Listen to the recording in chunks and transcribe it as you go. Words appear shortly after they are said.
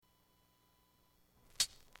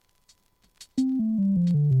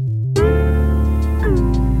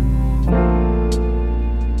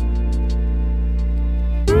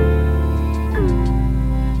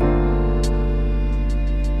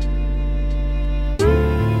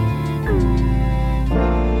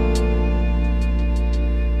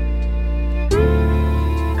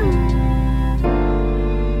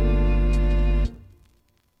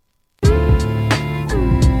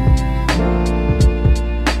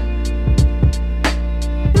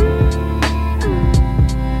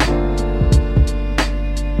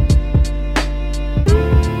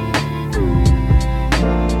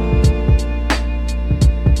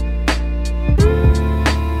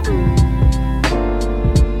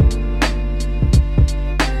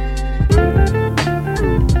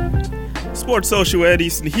Sports Social Ed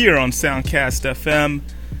Easton here on Soundcast FM.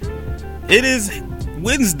 It is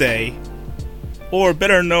Wednesday, or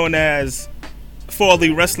better known as, for all the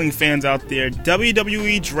wrestling fans out there,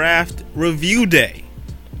 WWE Draft Review Day.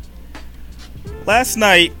 Last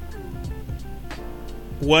night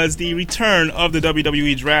was the return of the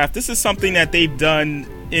WWE Draft. This is something that they've done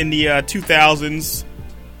in the 2000s,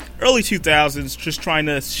 early 2000s, just trying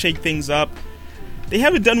to shake things up. They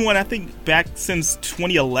haven't done one, I think, back since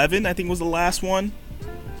 2011, I think was the last one.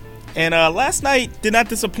 And last night did not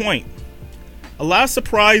disappoint. A lot of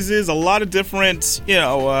surprises, a lot of different,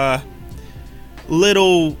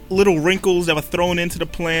 little wrinkles that were thrown into the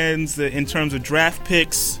plans in terms of draft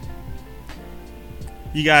picks.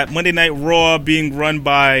 You got Monday Night Raw being run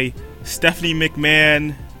by Stephanie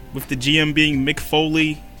McMahon, with the GM being Mick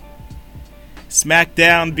Foley.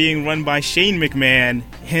 SmackDown being run by Shane McMahon,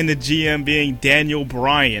 and the GM being Daniel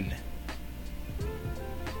Bryan.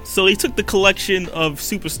 So they took the collection of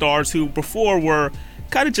superstars who before were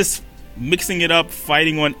kind of just mixing it up,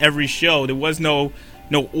 fighting on every show. There was no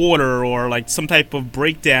order or like some type of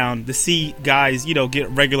breakdown to see guys, get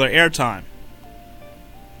regular airtime.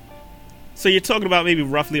 So you're talking about maybe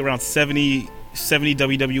roughly around 70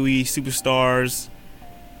 WWE superstars,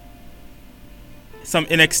 some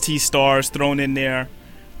NXT stars thrown in there.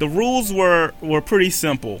 The rules were pretty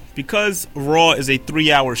simple. Because Raw is a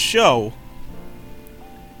 3-hour show,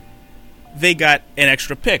 they got an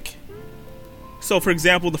extra pick. So, for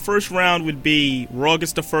example, the first round would be Raw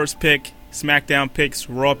gets the first pick, SmackDown picks,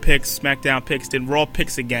 Raw picks, SmackDown picks, then Raw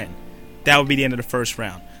picks again. That would be the end of the first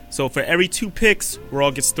round. So for every 2 picks,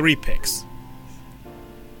 Raw gets 3 picks.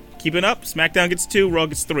 Keeping up, SmackDown gets 2, Raw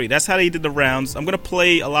gets 3. That's how they did the rounds. I'm going to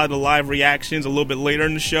play a lot of the live reactions a little bit later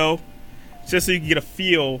in the show, just so you can get a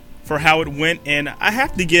feel for how it went. And I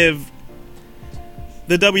have to give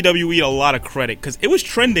the WWE a lot of credit, because it was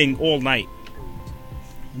trending all night.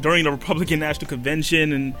 During the Republican National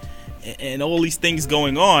Convention and all these things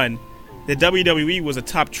going on, the WWE was a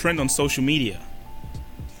top trend on social media.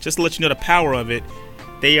 Just to let you know the power of it,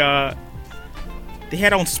 they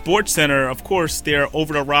had on SportsCenter, of course, their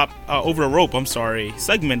over the rope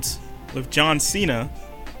segment with John Cena,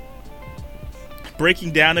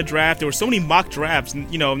 breaking down the draft. There were so many mock drafts,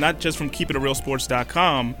 not just from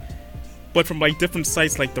KeepItRealSports.com, but from like different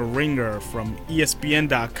sites like The Ringer, from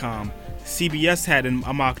ESPN.com. CBS had a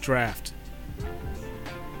mock draft.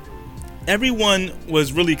 Everyone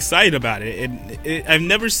was really excited about it. I've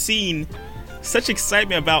never seen such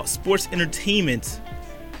excitement about sports entertainment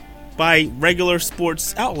by regular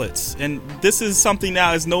sports outlets. And this is something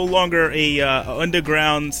now is no longer a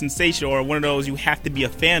underground sensation or one of those you have to be a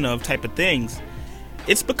fan of type of things.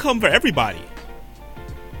 It's become for everybody.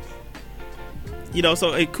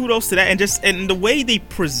 So kudos to that. And the way they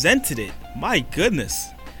presented it, my goodness.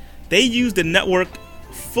 They used the network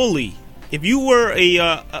fully. If you are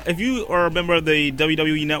a member of the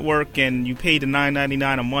WWE Network and you paid the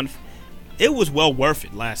 $9.99 a month, it was well worth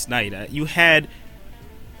it last night. You had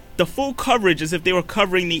the full coverage as if they were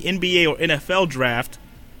covering the NBA or NFL draft.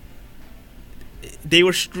 They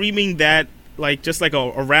were streaming that just like a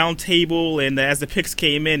round table, and as the picks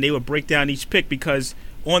came in, they would break down each pick, because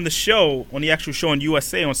on the actual show on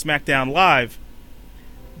USA, on SmackDown Live,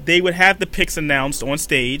 they would have the picks announced on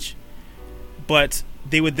stage, but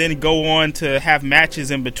they would then go on to have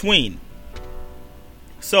matches in between.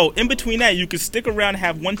 So in between that, you could stick around and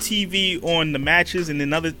have one TV on the matches and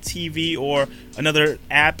another TV or another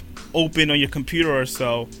app open on your computer or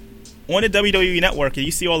so on the WWE Network, and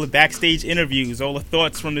you see all the backstage interviews, all the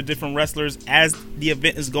thoughts from the different wrestlers as the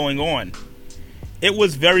event is going on. It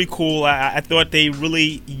was very cool. I thought they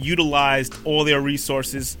really utilized all their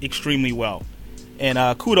resources extremely well,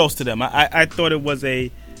 and kudos to them. I thought it was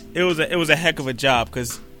a heck of a job,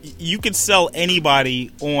 because you could sell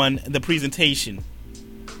anybody on the presentation.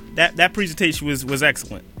 That presentation was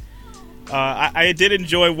excellent. I did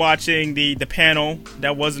enjoy watching the panel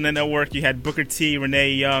that was in the network. You had Booker T,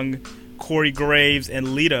 Renee Young, Corey Graves,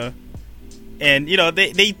 and Lita. And,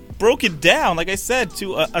 they broke it down, like I said,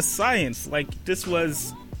 to a science. Like, this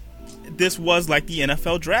was like the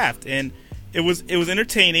NFL draft. And it was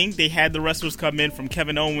entertaining. They had the wrestlers come in, from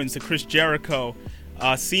Kevin Owens to Chris Jericho,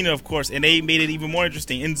 Cena, of course, and they made it even more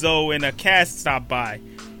interesting. Enzo and Cass stopped by.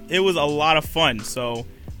 It was a lot of fun. So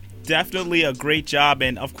definitely a great job.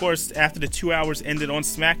 And of course, after the 2 hours ended on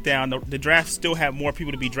SmackDown, the draft still had more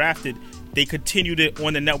people to be drafted. They continued it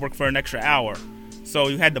on the network for an extra hour, so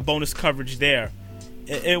you had the bonus coverage there.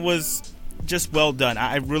 It was just well done.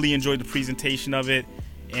 I really enjoyed the presentation of it,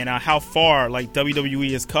 and how far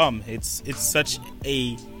WWE has come. It's such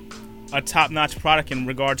a top-notch product in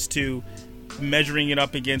regards to measuring it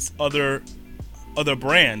up against other other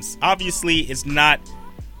brands. Obviously, it's not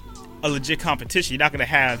a legit competition. You're not going to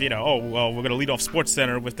have, oh, well, we're going to lead off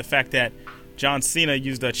SportsCenter with the fact that John Cena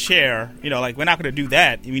used a chair. Like, we're not going to do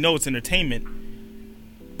that. We know it's entertainment.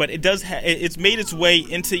 But it does it's made its way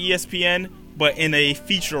into ESPN, but in a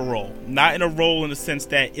feature role. Not in a role in the sense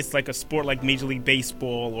that it's like a sport like Major League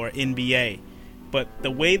Baseball or NBA. But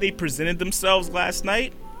the way they presented themselves last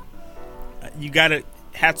night, you got to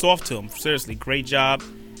hats off to them. Seriously, great job.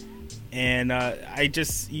 And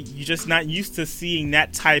you're just not used to seeing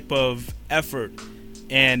that type of effort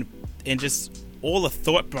and just all the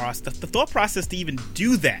thought process. The thought process to even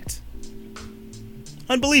do that.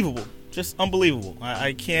 Unbelievable. Just unbelievable.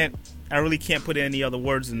 I really can't put in any other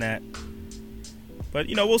words than that. But,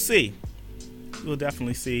 we'll see. We'll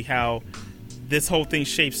definitely see how this whole thing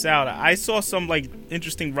shapes out. I saw some,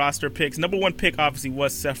 interesting roster picks. Number one pick, obviously,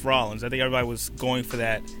 was Seth Rollins. I think everybody was going for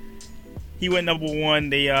that. He went number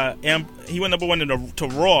one. He went number one to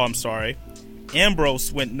Raw, I'm sorry.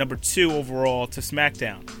 Ambrose went number 2 overall to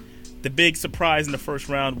SmackDown. The big surprise in the first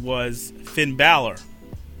round was Finn Balor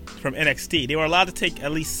from NXT. They were allowed to take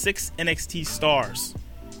at least 6 NXT stars.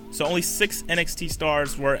 So only 6 NXT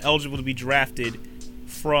stars were eligible to be drafted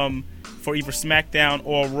for either SmackDown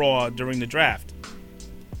or Raw during the draft.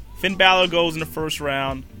 Finn Balor goes in the first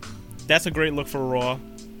round. That's a great look for Raw.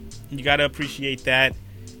 You got to appreciate that.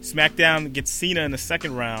 SmackDown gets Cena in the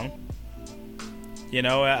second round.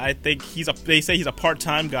 I think they say he's a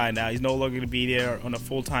part-time guy now. He's no longer going to be there on a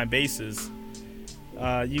full-time basis.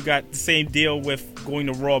 You got the same deal with going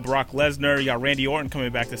to Raw, Brock Lesnar. You got Randy Orton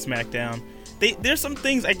coming back to SmackDown. There's some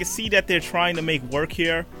things I can see that they're trying to make work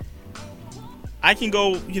here. I can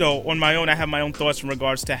go, on my own. I have my own thoughts in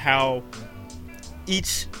regards to how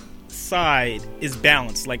each side is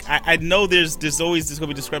balanced. Like, I know there's always going to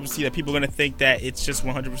be discrepancy that people are going to think that it's just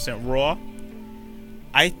 100% Raw.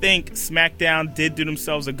 I think SmackDown did do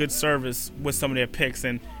themselves a good service with some of their picks,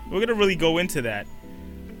 and we're going to really go into that.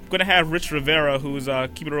 I'm going to have Rich Rivera, who's a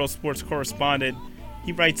Keep It Real Sports correspondent.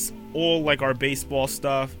 He writes all, our baseball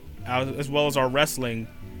stuff, as well as our wrestling.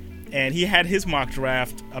 And he had his mock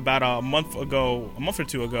draft about a month or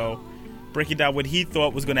two ago, breaking down what he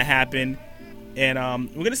thought was going to happen. And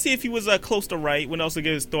we're going to see if he was close to right. We'll also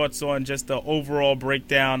get his thoughts on just the overall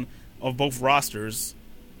breakdown of both rosters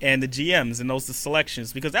and the GMs and the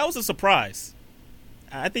selections, because that was a surprise.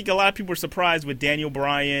 I think a lot of people were surprised with Daniel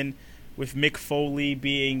Bryan, with Mick Foley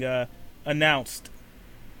being announced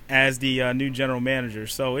as the new general manager.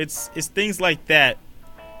 So it's things like that.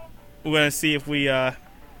 We're going to see if we have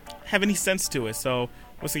any sense to it. So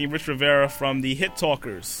we're seeing Rich Rivera from the Hit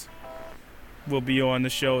Talkers will be on the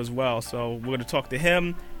show as well. So we're going to talk to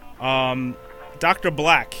him. Dr.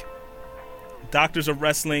 Black, Doctors of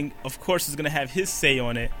Wrestling, of course, is going to have his say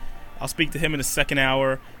on it. I'll speak to him in the second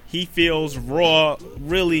hour. He feels Raw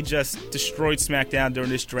really just destroyed SmackDown during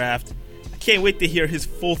this draft. I can't wait to hear his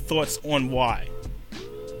full thoughts on why.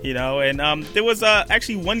 And there was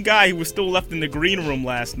actually one guy who was still left in the green room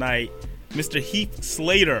last night, Mr. Heath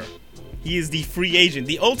Slater. He is the free agent,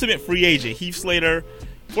 the ultimate free agent. Heath Slater,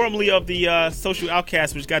 formerly of the Social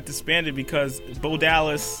Outcasts, which got disbanded because Bo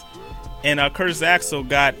Dallas and Curtis Axel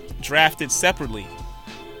got drafted separately.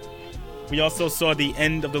 We also saw the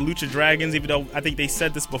end of the Lucha Dragons, even though I think they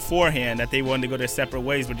said this beforehand that they wanted to go their separate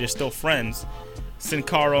ways, but they're still friends. Sin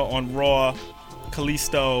Cara on Raw,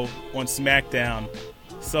 Kalisto on SmackDown.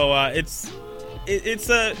 So it's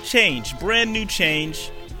a change, brand new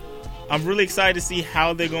change. I'm really excited to see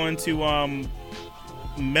how they're going to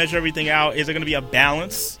measure everything out. Is there going to be a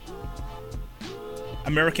balance?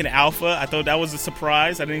 American Alpha, I thought that was a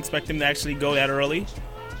surprise. I didn't expect them to actually go that early.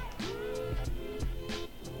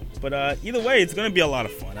 But either way, it's going to be a lot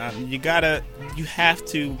of fun. You have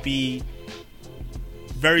to be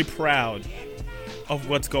very proud of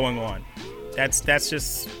what's going on. That's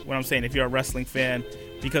just what I'm saying. If you're a wrestling fan,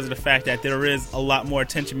 because of the fact that there is a lot more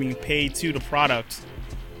attention being paid to the product,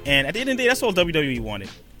 and at the end of the day, that's all WWE wanted.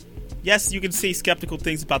 Yes, you can say skeptical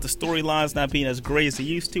things about the storylines not being as great as they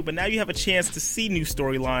used to, but now you have a chance to see new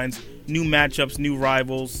storylines, new matchups, new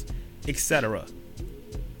rivals, etc.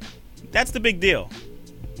 That's the big deal.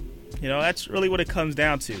 That's really what it comes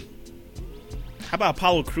down to. How about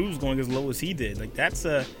Apollo Crews going as low as he did? That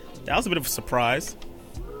was a bit of a surprise.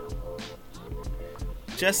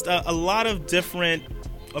 Just a lot of different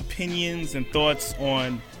opinions and thoughts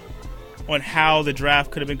on how the draft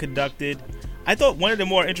could have been conducted. I thought one of the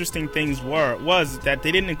more interesting things was that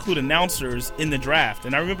they didn't include announcers in the draft.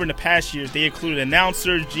 And I remember in the past years, they included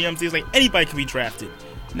announcers, GMs, things like anybody could be drafted.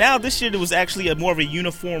 Now, this year, there was actually more of a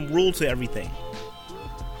uniform rule to everything.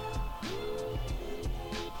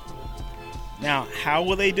 Now, how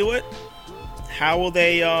will they do it? How will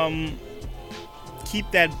they keep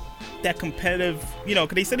that competitive,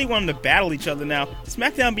 because they said they want them to battle each other now.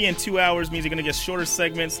 SmackDown being 2 hours means you're going to get shorter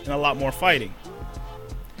segments and a lot more fighting.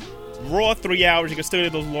 Raw, 3 hours, you can still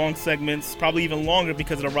get those long segments, probably even longer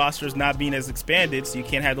because of the rosters not being as expanded, so you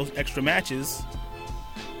can't have those extra matches.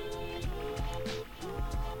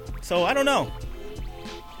 So, I don't know.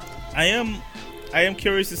 I am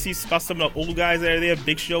curious to see about some of the old guys that are there.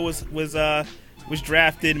 Big Show was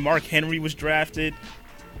drafted. Mark Henry was drafted.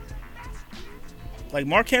 Like,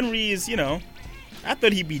 Mark Henry is, I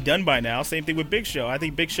thought he'd be done by now. Same thing with Big Show. I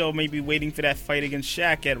think Big Show may be waiting for that fight against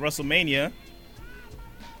Shaq at WrestleMania.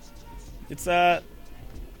 It's, that's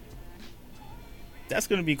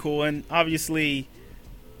going to be cool. And obviously,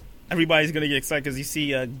 everybody's going to get excited because you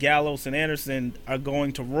see Gallows and Anderson are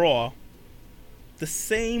going to Raw. The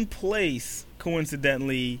same place,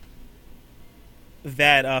 coincidentally,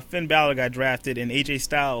 that Finn Balor got drafted and AJ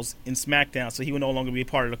Styles in SmackDown. So he will no longer be a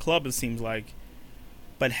part of the club, it seems like.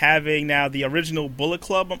 But having now the original Bullet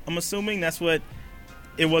Club, I'm assuming that's what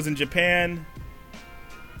it was in Japan.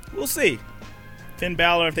 We'll see. Finn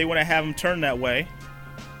Balor, if they want to have him turn that way,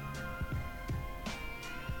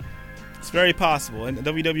 it's very possible. And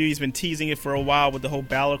WWE's been teasing it for a while with the whole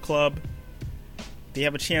Balor Club. They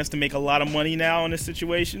have a chance to make a lot of money now in this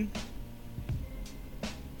situation.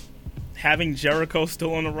 Having Jericho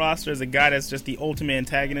still on the roster as a guy that's just the ultimate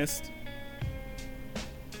antagonist.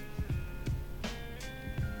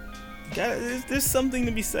 There's something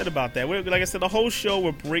to be said about that. Like I said, the whole show,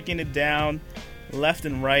 we're breaking it down left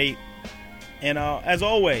and right. And as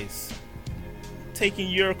always, taking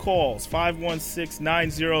your calls,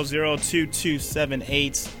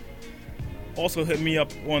 516-900-2278. Also hit me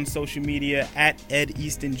up on social media at Ed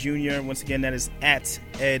Easton Jr. Once again, that is at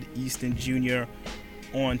Ed Easton Jr.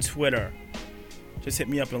 on Twitter. Just hit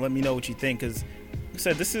me up and let me know what you think. Because, like I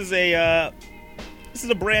said, this is a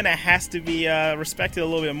brand that has to be respected a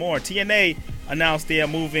little bit more. TNA announced they are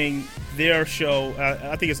moving their show,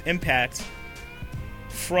 I think it's Impact,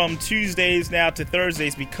 from Tuesdays now to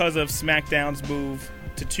Thursdays because of SmackDown's move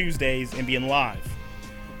to Tuesdays and being live.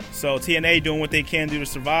 So TNA doing what they can do to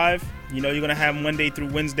survive. You're going to have Monday through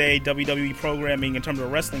Wednesday WWE programming in terms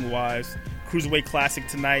of wrestling-wise. Cruiserweight Classic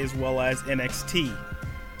tonight as well as NXT.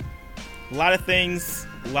 A lot of things.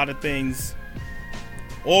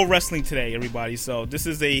 All wrestling today, everybody. So this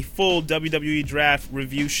is a full WWE Draft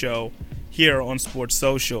review show here on Sports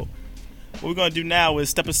Social. What we're going to do now is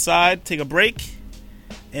step aside, take a break.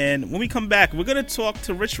 And when we come back, we're going to talk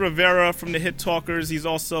to Rich Rivera from the Hit Talkers. He's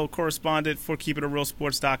also correspondent for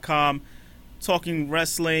KeepItARealSports.com, talking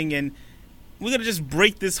wrestling. And we're going to just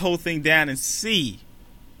break this whole thing down and see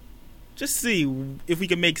if we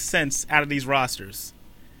can make sense out of these rosters.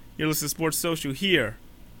 You're listening to Sports Social here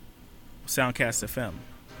on Soundcast FM.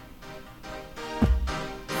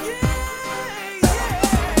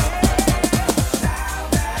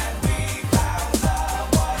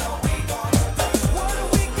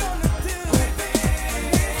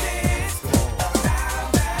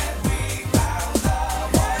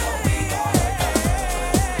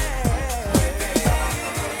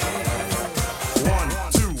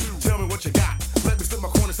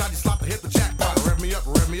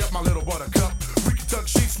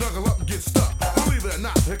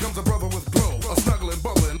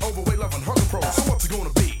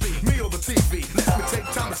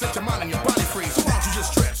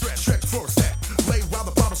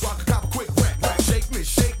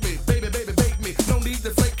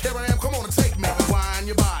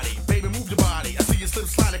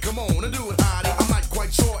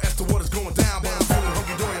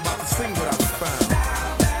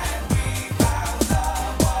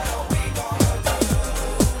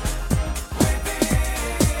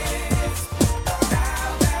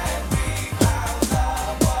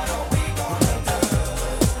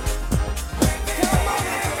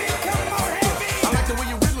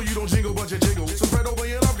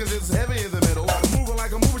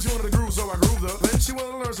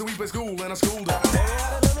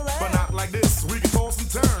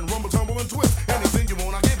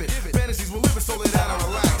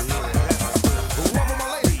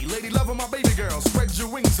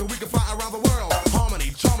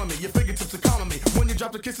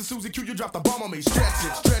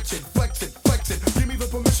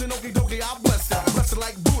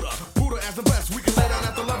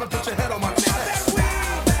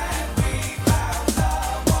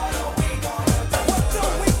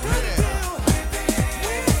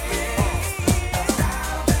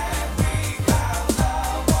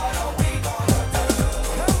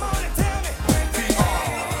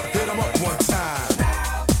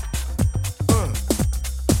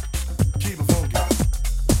 Keep it funky.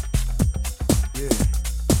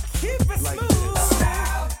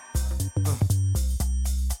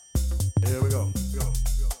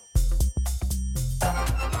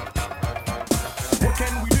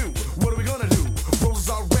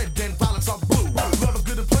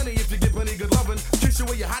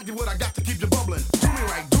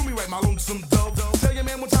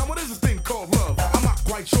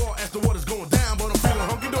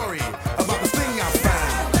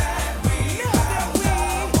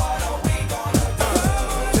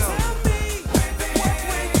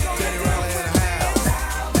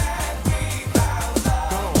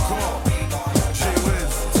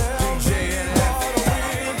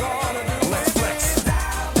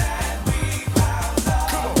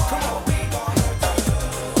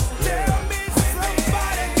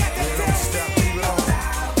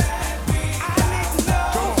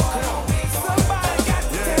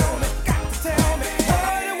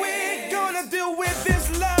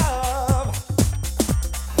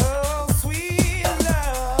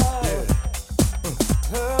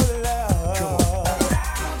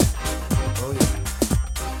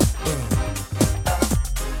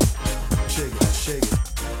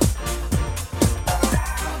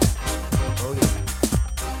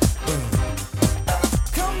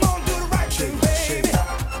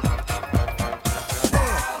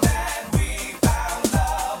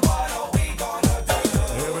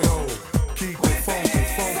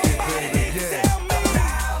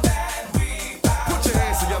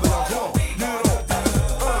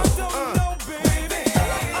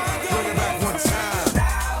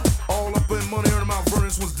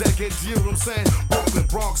 kids, you know what I'm saying? Brooklyn,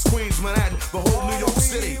 Bronx, Queens, Manhattan, the whole New York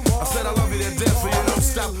City. I said I love you to death, so you don't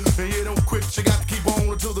stop and you don't quit. You got to keep on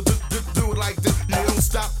until the do it like this. You don't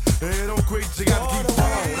stop and you don't quit. You got to keep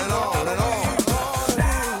on and on and on.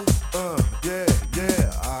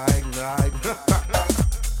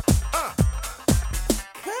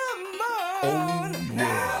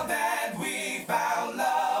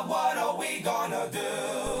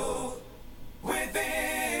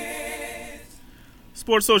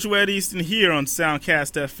 Sports Social Ed Easton here on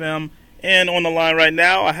Soundcast FM. And on the line right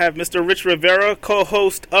now, I have Mr. Rich Rivera,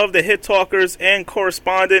 co-host of the Hit Talkers and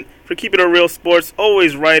correspondent for Keep It a Real Sports,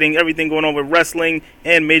 always writing everything going on with wrestling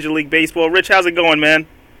and Major League Baseball. Rich, how's it going, man?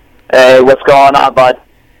 Hey, what's going on, bud?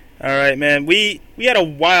 All right, man. We had a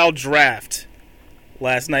wild draft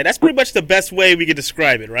last night. That's pretty much the best way we could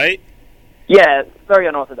describe it, right? Yeah, very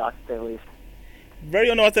unorthodox, to say the least. Very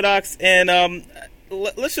unorthodox, and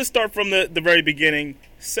let's just start from the very beginning.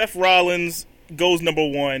 Seth Rollins goes number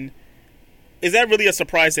one. Is that really a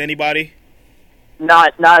surprise to anybody?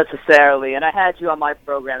 Not necessarily. And I had you on my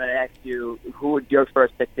program and I asked you who would your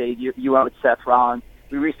first pick be. You went with Seth Rollins.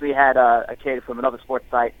 We recently had a kid from another sports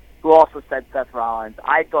site who also said Seth Rollins.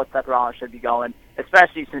 I thought Seth Rollins should be going,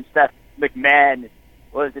 especially since Seth McMahon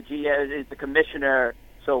was is the commissioner,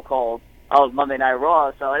 so-called, of Monday Night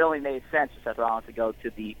Raw. So it only made sense for Seth Rollins to go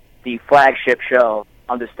to the flagship show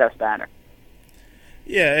under Steph's banner.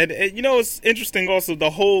 Yeah, and it's interesting also the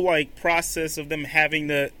whole process of them having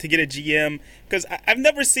to get a GM, because I've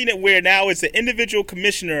never seen it where now it's an individual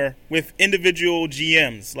commissioner with individual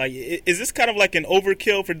GMs. Is this kind of like an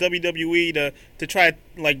overkill for WWE to try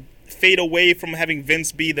fade away from having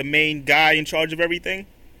Vince be the main guy in charge of everything?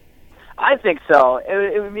 I think so.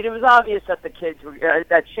 It was obvious that the kids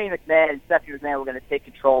that Shane McMahon and Stephanie McMahon were going to take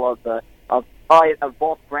control of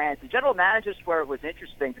both brands. The general managers where it was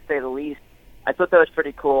interesting, to say the least. I thought that was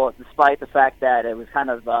pretty cool, despite the fact that it was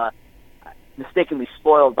kind of mistakenly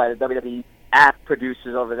spoiled by the WWE app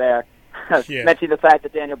producers over there. Yeah. Mentioning the fact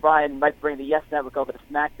that Daniel Bryan might bring the Yes Network over to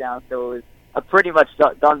SmackDown, so it was a pretty much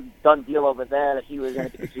done deal over there that he was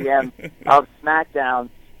going to be the GM of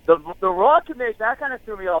SmackDown. The Raw commission, that kind of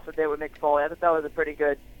threw me off a bit with Mick Foley. I thought that was a pretty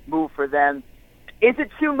good move for them. Is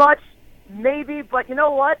it too much? Maybe, but you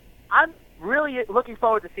know what? I'm really looking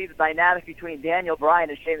forward to see the dynamic between Daniel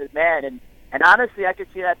Bryan and Shane McMahon, and honestly, I could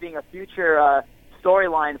see that being a future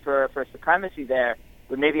storyline for Supremacy there,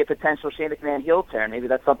 with maybe a potential Shane McMahon heel turn. Maybe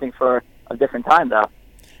that's something for a different time, though.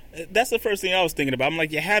 That's the first thing I was thinking about. I'm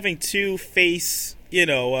like, you're having two face,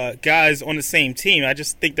 guys on the same team. I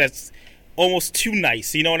just think that's almost too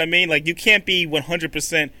nice. You know what I mean? You can't be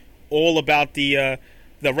 100% all about the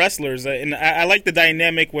wrestlers. And I like the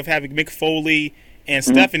dynamic with having Mick Foley and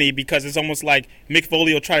Stephanie, because it's almost like Mick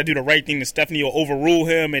Foley will try to do the right thing and Stephanie will overrule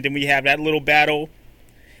him, and then we have that little battle.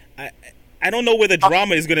 I don't know where the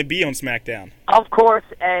drama is going to be on SmackDown. Of course,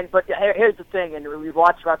 but here's the thing, and we've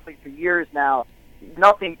watched wrestling for years now.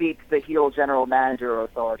 Nothing beats the heel general manager or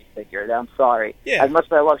authority figure. I'm sorry. Yeah. As much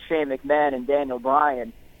as I love Shane McMahon and Daniel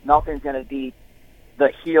Bryan, nothing's going to beat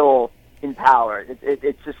the heel in power.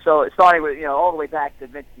 It's just so, starting with, all the way back to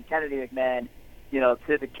Vince and Kennedy McMahon,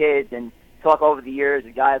 to the kids, and talk over the years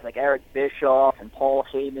of guys like Eric Bischoff and Paul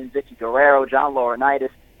Heyman, Vicky Guerrero, John Laurinaitis.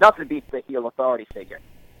 Nothing beats the heel authority figure.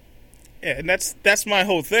 Yeah, and that's my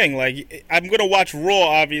whole thing. I'm going to watch Raw,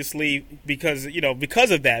 obviously, because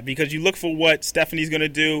of that. Because you look for what Stephanie's going to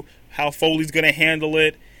do, how Foley's going to handle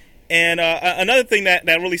it. And another thing that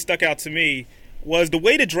really stuck out to me was the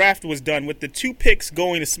way the draft was done, with the 2 picks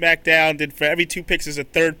going to SmackDown. Then for every 2 picks, there's a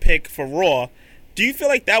 3rd pick for Raw. Do you feel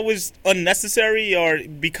like that was unnecessary, or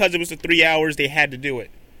because it was the 3 hours they had to do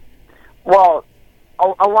it? Well, I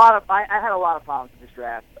had a lot of problems with this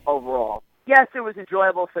draft overall. Yes, it was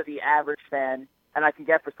enjoyable for the average fan, and I can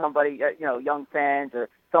get for somebody, young fans or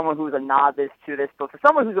someone who's a novice to this. But for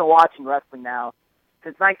someone who's been watching wrestling now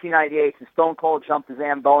since 1998, since Stone Cold jumped the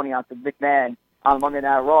Zamboni onto McMahon on Monday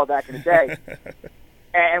Night Raw back in the day,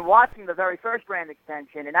 and watching the very first brand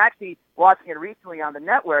extension, and actually watching it recently on the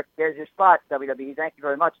network, there's your spot, WWE. Thank you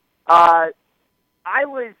very much. I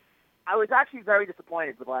was actually very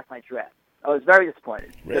disappointed with last night's draft. I was very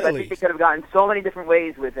disappointed. Because I think they could have gotten so many different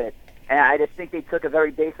ways with it, and I just think they took a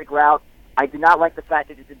very basic route. I did not like the fact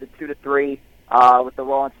that they did the 2 to 3 with the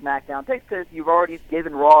Raw and SmackDown picks, because you've already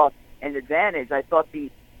given Raw an advantage. I thought the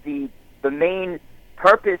main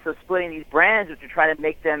purpose of splitting these brands was to try to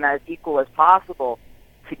make them as equal as possible.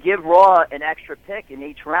 To give Raw an extra pick in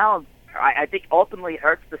each round, I think ultimately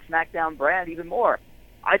hurts the SmackDown brand even more.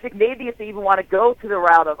 I think maybe if they even want to go to the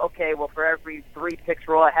route of, okay, well, for every 3 picks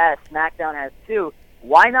Raw has, SmackDown has 2,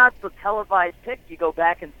 why not the televised pick? You go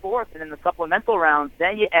back and forth, and in the supplemental rounds,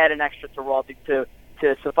 then you add an extra to Raw to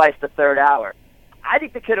suffice the third hour. I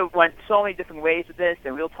think they could have went so many different ways with this,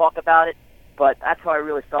 and we'll talk about it, but that's how I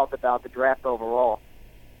really felt about the draft overall.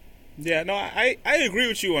 Yeah, no, I agree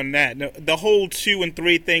with you on that. No, the whole 2 and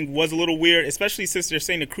 3 thing was a little weird, especially since they're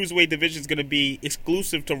saying the Cruiserweight division is going to be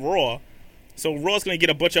exclusive to Raw. So Raw's going to get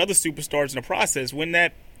a bunch of other superstars in the process. Wouldn't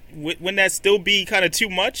that still be kind of too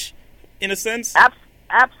much, in a sense?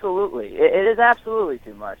 Absolutely. It is absolutely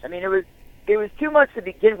too much. I mean, it was too much to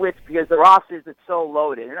begin with because the roster is so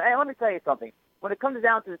loaded. And let me tell you something. When it comes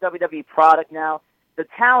down to the WWE product now, the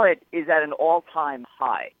talent is at an all-time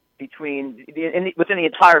high within the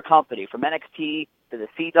entire company, from NXT to the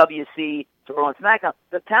CWC to Raw and SmackDown.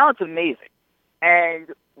 The talent's amazing. And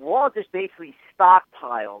Raw just basically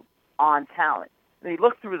stockpiled on talent. When you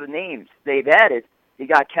look through the names they've added, you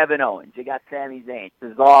got Kevin Owens, you got Sami Zayn,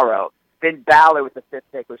 Cesaro, Finn Balor with the 5th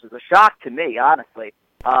pick, which is a shock to me, honestly.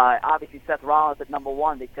 Obviously, Seth Rollins at number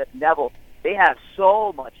 1. They said Neville. They have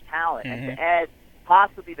so much talent. Mm-hmm. And to add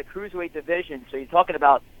possibly the Cruiserweight division, so you're talking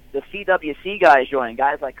about the CWC guys joining,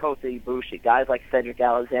 guys like Kota Ibushi, guys like Cedric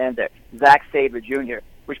Alexander, Zack Sabre Jr.,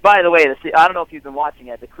 which, by the way, I don't know if you've been watching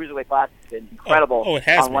it, the Cruiserweight Classic has been incredible it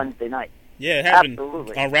has on been. Wednesday night. Yeah, it has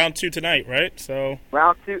Absolutely. been on round 2 tonight, right? So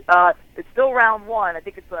round 2, it's still round 1. I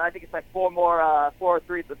think it's like 3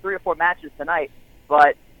 or 4 matches tonight,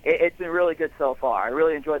 but it's been really good so far. I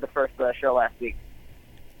really enjoyed the first show last week.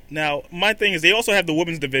 Now, my thing is they also have the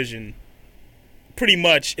women's division pretty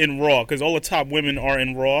much in Raw because all the top women are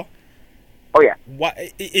in Raw. Oh yeah.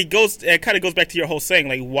 Why it kind of goes back to your whole saying,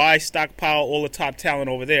 like, why stockpile all the top talent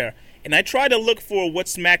over there? And I tried to look for what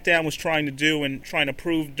SmackDown was trying to do and trying to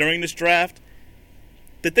prove during this draft.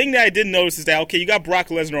 The thing that I did notice is that, okay, you got Brock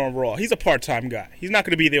Lesnar on Raw. He's a part-time guy. He's not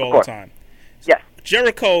going to be there all the time. Yes.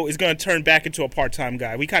 Jericho is going to turn back into a part-time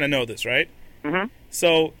guy. We kind of know this, right? Mm-hmm.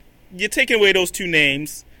 So you're taking away those 2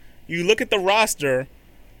 names. You look at the roster.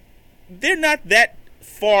 They're not that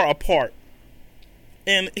far apart.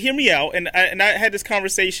 And hear me out, and I had this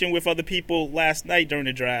conversation with other people last night during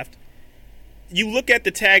the draft. You look at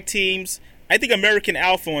the tag teams, I think American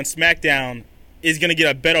Alpha on SmackDown is going to get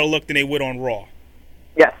a better look than they would on Raw.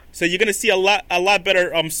 Yes. So you're going to see a lot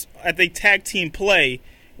better, I think, tag team play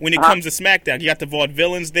when it comes to SmackDown. You got the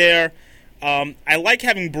Vaudevillains there. I like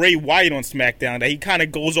having Bray Wyatt on SmackDown, that he kind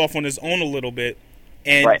of goes off on his own a little bit,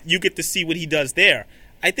 and you get to see what he does there.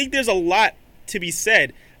 I think there's a lot to be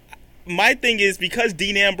said. My thing is, because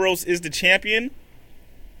Dean Ambrose is the champion,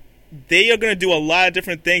 they are going to do a lot of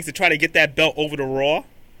different things to try to get that belt over to Raw.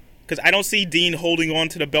 Because I don't see Dean holding on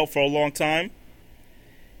to the belt for a long time.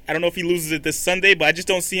 I don't know if he loses it this Sunday, but I just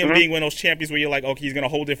don't see him being one of those champions where you're like, okay, he's going to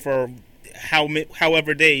hold it for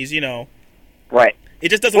however days, Right. It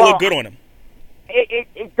just doesn't look good on him.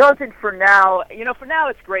 It doesn't for now. For now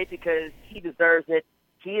it's great because he deserves it.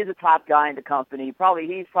 He is a top guy in the company.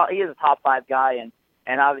 He is a top 5 guy,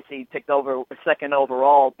 and obviously he picked over second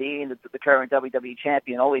overall, being the current WWE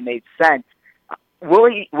champion only made sense.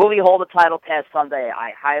 Will he hold the title past Sunday?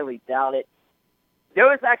 I highly doubt it. There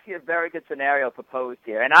was actually a very good scenario proposed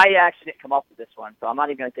here, and I actually didn't come up with this one, so I'm not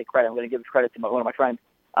even going to take credit. I'm going to give credit to one of my friends.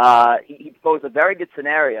 He proposed a very good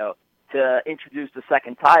scenario to introduce the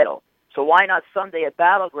second title. So why not Sunday at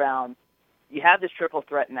Battleground? You have this triple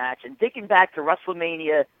threat match, and thinking back to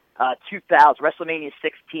WrestleMania 2000, WrestleMania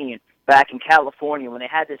 16, back in California when they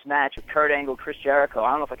had this match with Kurt Angle, Chris Jericho.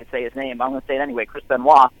 I don't know if I can say his name, but I'm going to say it anyway, Chris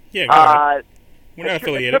Benoit. Yeah, go ahead. We're not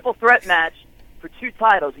affiliated. A triple threat match for 2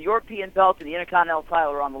 titles, the European belt and the Intercontinental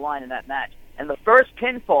title are on the line in that match. And the first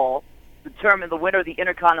pinfall determined the winner of the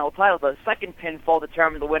Intercontinental title. The second pinfall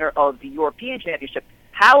determined the winner of the European Championship.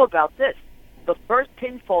 How about this? The first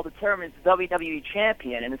pinfall determines the WWE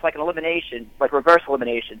champion, and it's like an elimination, like reverse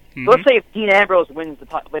elimination. Mm-hmm. So let's say if Dean Ambrose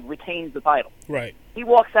retains the title. Right. He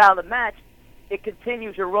walks out of the match. It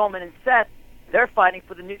continues with Roman and Seth. They're fighting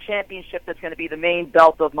for the new championship that's going to be the main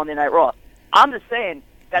belt of Monday Night Raw. I'm just saying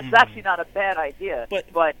that's actually not a bad idea, but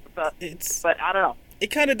I don't know. It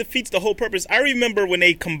kind of defeats the whole purpose. I remember when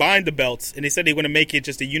they combined the belts and they said they were going to make it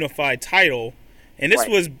just a unified title. And this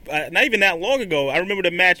was not even that long ago. I remember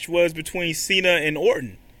the match was between Cena and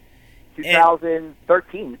Orton.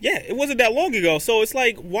 2013. Yeah, it wasn't that long ago. So it's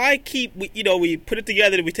like, why keep, we put it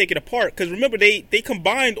together and we take it apart? Because remember, they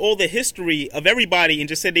combined all the history of everybody and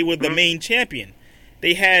just said they were the main champion.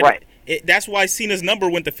 They had, that's why Cena's number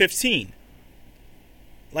went to 15.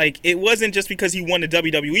 Like, it wasn't just because he won the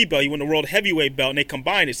WWE belt, he won the World Heavyweight belt, and they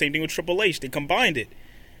combined it. Same thing with Triple H. They combined it.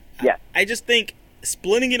 Yeah. I just think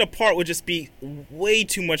splitting it apart would just be way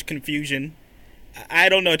too much confusion. I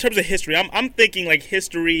don't know. In terms of history, I'm thinking like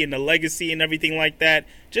history and the legacy and everything like that.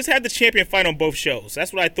 Just have the champion fight on both shows.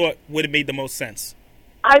 That's what I thought would have made the most sense.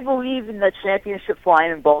 I believe in the championship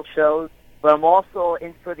flying in both shows, but I'm also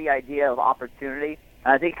in for the idea of opportunity.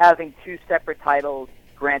 And I think having two separate titles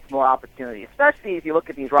grants more opportunity, especially if you look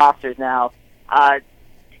at these rosters now.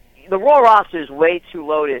 The Raw roster is way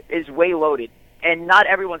loaded, and not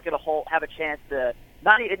everyone's going to have a chance to,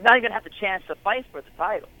 not even have the chance to fight for the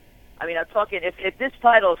title. I mean, I'm talking, if this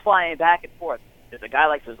title is flying back and forth, does a guy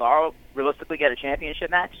like Cesaro realistically get a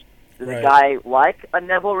championship match? Does a guy like a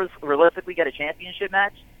Neville realistically get a championship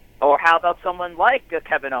match? Or how about someone like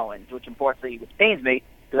Kevin Owens, which unfortunately pains me,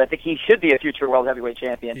 because I think he should be a future World Heavyweight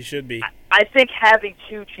Champion. He should be. I think having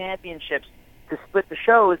two championships to split the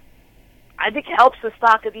shows, I think helps the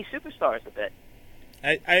stock of these superstars a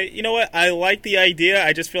bit. You know what? I like the idea.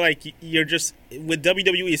 I just feel like you're just, with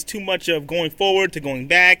WWE, it's too much of going forward to going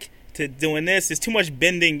back to doing this. It's too much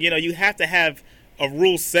bending. You know, you have to have a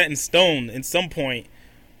rule set in stone at some point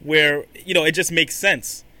where, you know, it just makes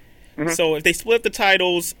sense. Mm-hmm. So if they split the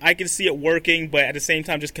titles, I can see it working, but at the same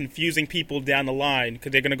time just confusing people down the line,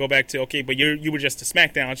 because they're going to go back to, okay, but you were just the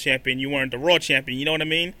SmackDown champion, you weren't the Raw champion, you know what I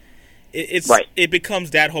mean? It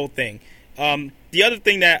becomes that whole thing. The other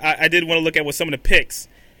thing that I did want to look at was some of the picks.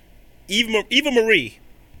 Eva Marie.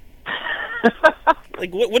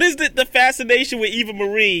 Like, what is the fascination with Eva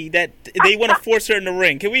Marie that they want to force her in the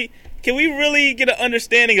ring? Can we really get an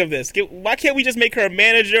understanding of this? Why can't we just make her a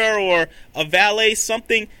manager or a valet,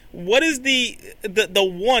 something? What is the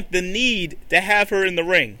want, the need to have her in the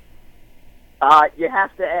ring? You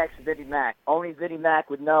have to ask Vinnie Mac. Only Vinnie Mac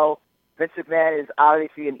would know. Vince McMahon is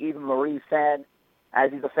obviously an Eva Marie fan,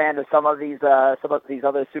 as he's a fan of some of these other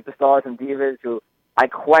superstars and divas who I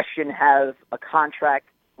question have a contract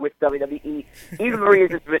with WWE. Eva Marie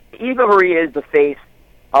is the face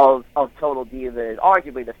of Total Divas,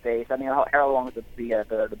 arguably the face. I mean, her along with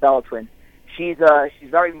the Bella Twins. She's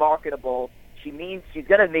very marketable. She's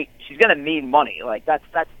gonna mean money. Like that's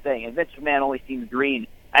the thing. And Vince McMahon only seems green,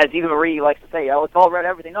 as Eva Marie likes to say. Oh, it's all red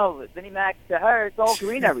everything. No, Vinnie Mac, to her, it's all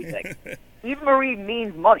green everything. Eva Marie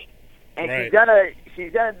means money. And right.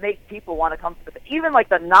 she's gonna make people want to come to it. Even like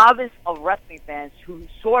the novice of wrestling fans who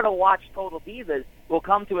sort of watch Total Divas will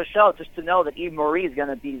come to a show just to know that Eva Marie is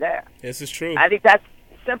gonna be there. This is true. I think that's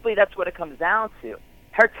what it comes down to.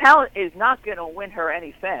 Her talent is not gonna win her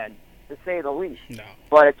any fan, to say the least. No.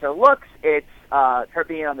 But it's her looks, it's her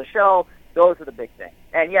being on the show. Those are the big things.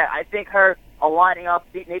 And yeah, I think her aligning up,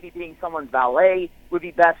 maybe being someone's valet would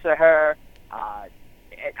be best for her. I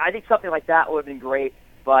think something like that would have been great,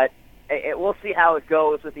 but we'll see how it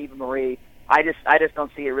goes with Eva Marie. I just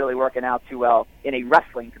don't see it really working out too well in a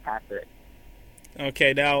wrestling capacity.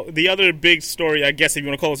 Okay, now the other big story, I guess if you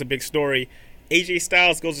want to call this a big story, AJ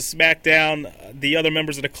Styles goes to SmackDown. The other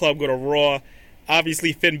members of the club go to Raw.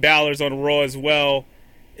 Obviously, Finn Balor's on Raw as well.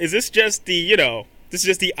 Is this just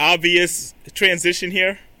the obvious transition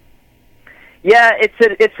here? Yeah,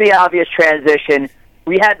 it's the obvious transition.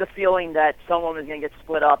 We had the feeling that someone was going to get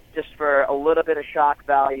split up just for a little bit of shock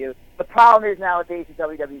value. The problem is nowadays in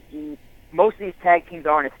WWE, most of these tag teams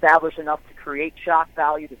aren't established enough to create shock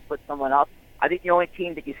value to split someone up. I think the only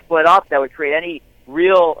team that you split up that would create any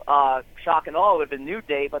real shock and awe would have been New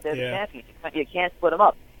Day, but they're the champions. You can't split them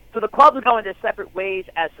up. So the clubs are going their separate ways.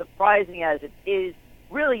 As surprising as it is,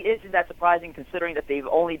 really isn't that surprising considering that they've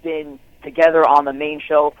only been together on the main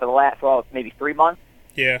show for maybe 3 months.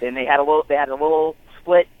 Yeah. And they had a little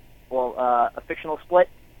split, a fictional split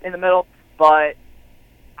in the middle. But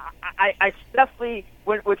I definitely,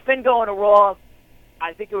 with Finn going to Raw,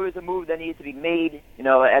 I think it was a move that needed to be made. You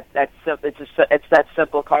know, it's that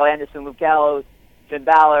simple. Carl Anderson, Luke Gallows, Finn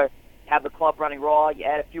Balor, have the club running Raw. You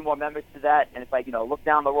add a few more members to that, and if I look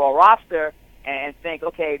down the Raw roster and think,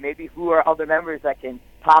 okay, maybe who are other members that can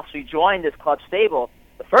possibly join this club stable?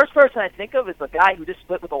 The first person I think of is the guy who just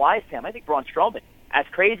split with Elias Sam. I think Braun Strowman. As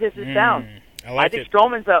crazy as it sounds, I think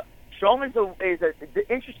Strowman's is an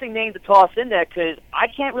interesting name to toss in there because I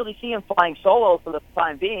can't really see him flying solo for the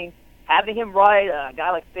time being. Having him ride a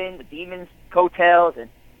guy like Finn, the Demon's coattails,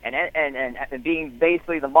 and being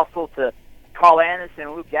basically the muscle to Carl Anderson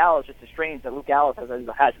and Luke Gallows, just as strange that Luke Gallows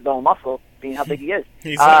has his own muscle, being how big he is.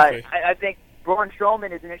 Exactly. I think Braun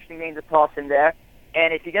Strowman is an interesting name to toss in there.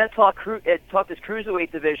 And if you're going to talk this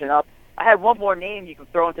cruiserweight division up, I had one more name you can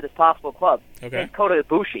throw into this possible club. Okay. Kota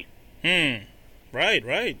Ibushi.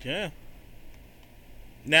 Right, yeah.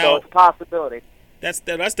 Now, so it's a possibility. That's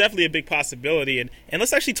definitely a big possibility. And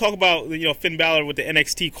let's actually talk about Finn Balor with the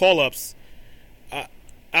NXT call-ups.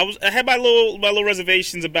 I had my little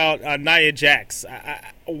reservations about Nia Jax.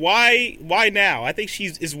 Why now? I think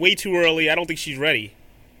is way too early. I don't think she's ready.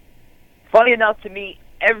 Funny enough, to me,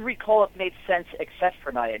 every call-up made sense except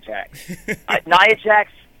for Nia Jax. Nia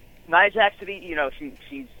Jax to me,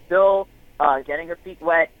 she's still getting her feet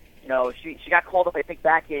wet. She got called up, I think,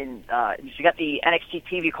 back in she got the NXT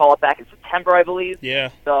TV call up back in September, I believe.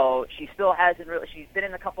 Yeah. So she still hasn't really. She's been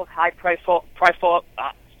in a couple of high profile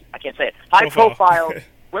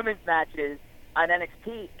women's matches on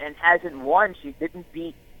NXT and hasn't won. She couldn't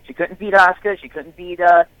beat Asuka. She couldn't beat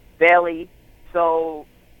Bayley. So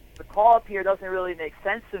the call up here doesn't really make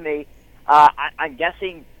sense to me. I'm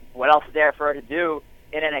guessing what else is there for her to do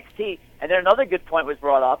in NXT? And then another good point was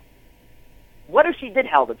brought up. What if she did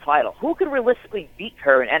hold the title? Who could realistically beat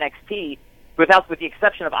her in NXT with the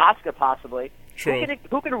exception of Asuka, possibly? True.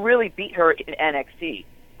 Who could really beat her in NXT?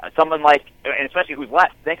 Someone like, and especially who's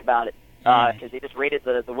left, think about it, because they just rated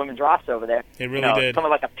the women's roster over there. They really did.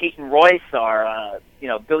 Someone like a Peyton Royce or,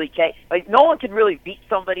 Billie Kay. Like, no one could really beat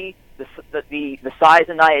somebody the size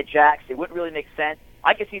of Nia Jax. It wouldn't really make sense.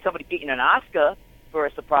 I could see somebody beating an Asuka for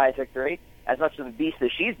a surprise victory, as much of a beast as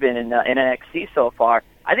she's been in NXT so far.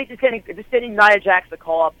 I think just getting Nia Jax to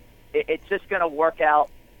call up, it's just going to work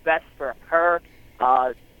out best for her.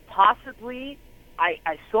 Possibly,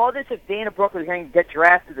 I saw this if Dana Brooke was going to get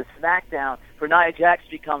drafted to SmackDown for Nia Jax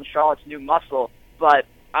to become Charlotte's new muscle, but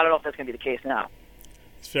I don't know if that's going to be the case now.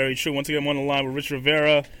 It's very true. Once again, I'm on the line with Rich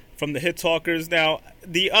Rivera from the Hit Talkers. Now,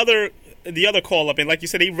 the other call-up, and like you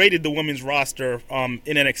said, he rated the women's roster in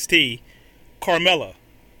NXT, Carmella.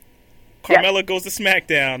 Carmella goes to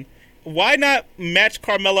SmackDown. Why not match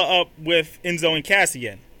Carmella up with Enzo and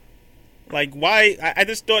Cassian? Like, why? I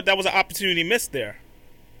just thought that was an opportunity missed there.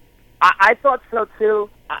 I thought so too.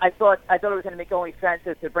 I thought it was going to make only sense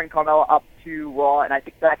to bring Carmella up to Raw, and I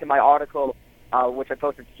think back in my article, which I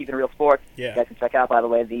posted to Keeping It Real Sports, you guys can check out, by the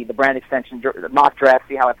way, the brand extension mock draft,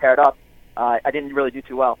 see how I paired up. I didn't really do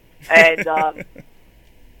too well. And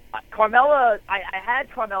Carmella, I had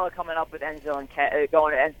Carmella coming up with Enzo and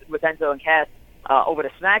with Enzo and Cass over to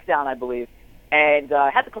SmackDown, I believe, and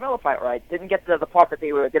had the Carmella fight right. Didn't get to the part that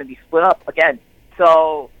they were going to be split up again.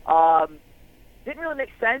 So didn't really make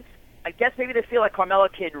sense. I guess maybe they feel like Carmella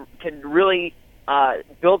can really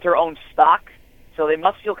build her own stock, so they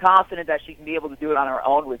must feel confident that she can be able to do it on her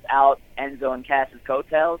own without Enzo and Cass's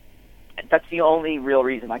coattails. And that's the only real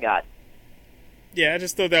reason I got. Yeah, I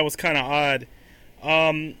just thought that was kind of odd.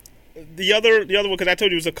 The other one, because I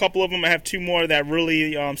told you there was a couple of them. I have two more that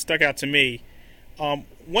really stuck out to me.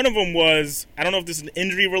 One of them was, I don't know if this is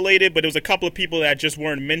injury related, but there was a couple of people that just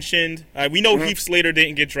weren't mentioned. We know Heath Slater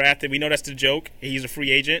didn't get drafted. We know that's the joke. He's a free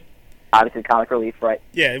agent. Obviously, comic relief, right?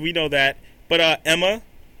 Yeah, we know that. But Emma,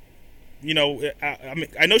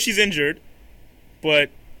 I know she's injured, but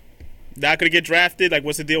not going to get drafted. Like,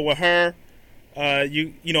 what's the deal with her?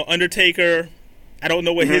 Undertaker, I don't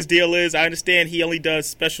know what his deal is. I understand he only does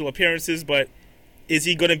special appearances, but is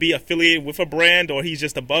he going to be affiliated with a brand, or he's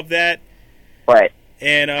just above that? Right.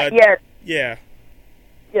 And yeah.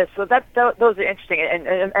 So those are interesting.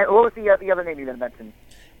 And what was the other name you were going to mention?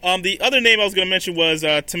 The other name I was going to mention was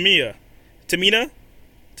Tamina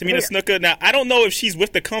Snuka. Now, I don't know if she's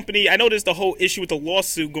with the company. I know there's the whole issue with the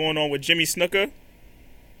lawsuit going on with Jimmy Snuka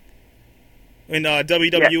in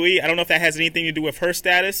WWE. Yeah. I don't know if that has anything to do with her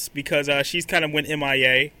status, because she's kind of went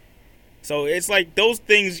MIA. So it's like those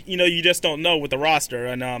things, you just don't know with the roster.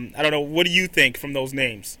 And I don't know. What do you think from those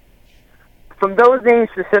names? From those names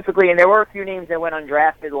specifically, and there were a few names that went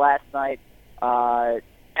undrafted last night,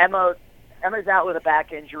 Emma's out with a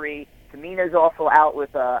back injury. Tamina's also out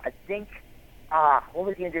with, I think, what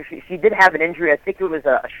was the injury? She did have an injury. I think it was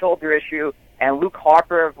a shoulder issue. And Luke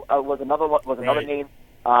Harper was another name.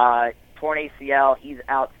 Torn ACL. He's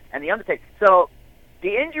out. And the Undertaker. So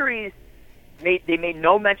the injuries, they made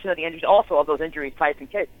no mention of the injuries. Also, of those injuries, Tyson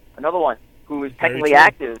Kidd, another one who is technically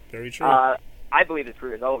active. Very true. I believe his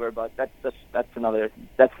career is over, but that's for another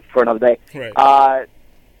day. Right.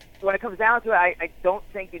 When it comes down to it, I don't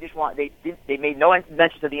think they made no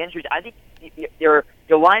mention of the injuries. I think they're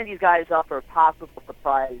lining these guys up for possible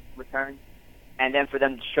surprise returns, and then for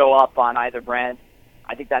them to show up on either brand.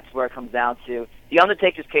 I think that's where it comes down to. The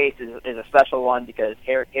Undertaker's case is a special one, because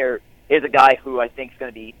here is a guy who I think is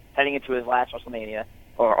going to be heading into his last WrestleMania,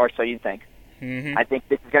 or so you think. Mm-hmm. I think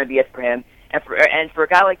this is going to be it for him, and for a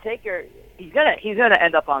guy like Taker, he's gonna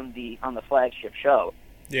end up on the flagship show.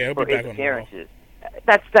 Yeah, he'll for be back his on appearances.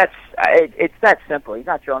 It's that simple. He's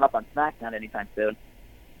not showing up on SmackDown anytime soon.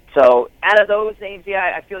 So out of those names,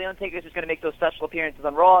 I feel the Undertaker is just going to make those special appearances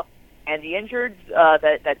on Raw, and the injured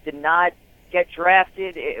that did not get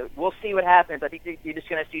drafted. We'll see what happens. I think you're just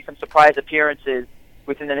going to see some surprise appearances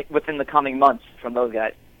within the coming months from those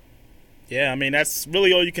guys. Yeah, I mean, that's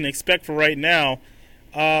really all you can expect for right now.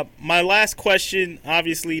 My last question,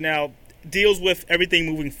 obviously, now deals with everything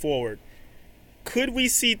moving forward. Could we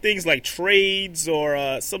see things like trades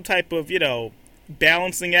or some type of,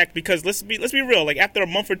 balancing act? Because let's be real. Like, after a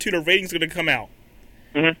month or two, the ratings are going to come out.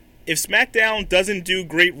 Mm-hmm. If SmackDown doesn't do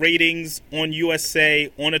great ratings on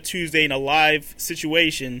USA on a Tuesday in a live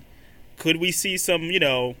situation, could we see some,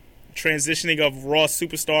 transitioning of Raw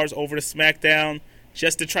superstars over to SmackDown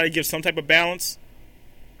just to try to give some type of balance?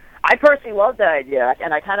 I personally love that idea,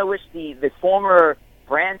 and I kind of wish the former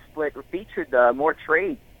brand split featured more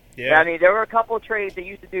trades. Yeah. I mean, there were a couple of trades they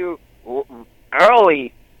used to do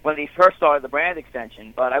early when they first started the brand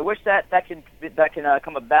extension, but I wish that can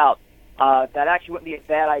come about. That actually wouldn't be a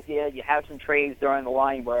bad idea. You have some trades during the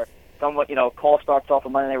line where someone, call starts off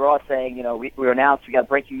on Monday Night Raw saying, we announced we got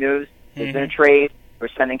breaking news. There's been a trade. We're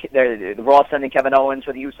sending the Raw sending Kevin Owens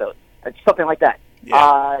for the Usos. Something like that.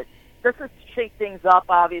 Yeah. Just to shake things up,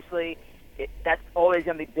 obviously, that's always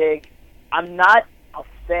going to be big. I'm not a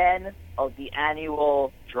fan of the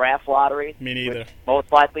annual draft lottery. Me neither.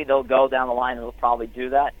 Most likely they'll go down the line and they'll probably do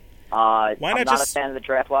that. I'm not a fan of the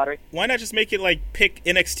draft lottery. Why not just make it like pick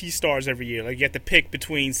NXT stars every year? Like you have to pick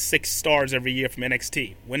between 6 stars every year from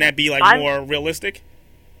NXT. Wouldn't that be more realistic?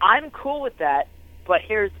 I'm cool with that, but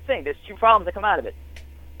here's the thing. There's 2 problems that come out of it.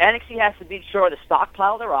 NXT has to be sure to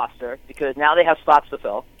stockpile their roster because now they have spots to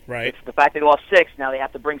fill. Right. It's the fact they lost 6, now they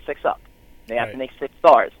have to bring 6 up. They have to make 6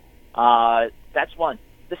 stars. That's one.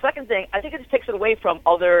 The second thing, I think it just takes it away from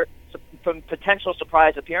potential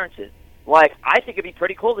surprise appearances. Like, I think it'd be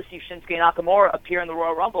pretty cool to see Shinsuke Nakamura appear in the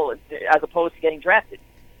Royal Rumble as opposed to getting drafted.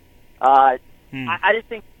 I just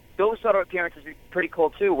think those sort of appearances would be pretty cool,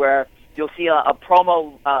 too, where you'll see a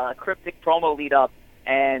cryptic promo lead up,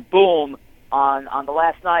 and boom, on the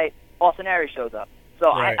last night, Austin Aries shows up. So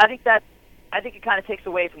right. I think it kind of takes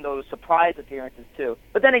away from those surprise appearances, too.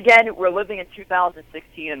 But then again, we're living in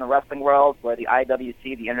 2016 in the wrestling world where the IWC,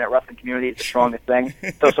 the Internet Wrestling Community, is the strongest thing.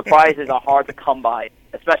 So surprises are hard to come by,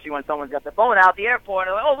 especially when someone's got their phone out at the airport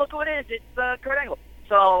and they're like, oh, look who it is. It's Kurt Angle.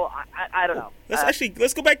 So I don't know.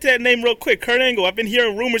 Let's go back to that name real quick. Kurt Angle. I've been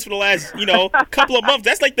hearing rumors for the last, couple of months.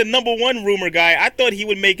 That's like the number one rumor guy. I thought he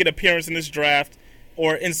would make an appearance in this draft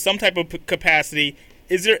or in some type of capacity.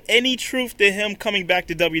 Is there any truth to him coming back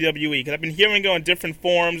to WWE? Because I've been hearing it on different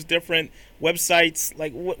forums, different websites.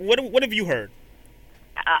 Like, what have you heard?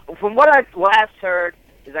 From what I've last heard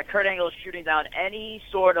is that Kurt Angle is shooting down any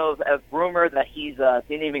sort of rumor that he's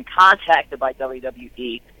been even contacted by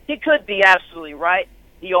WWE. He could be absolutely right.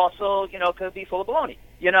 He also, could be full of baloney.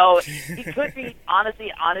 He could be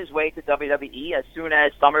honestly on his way to WWE as soon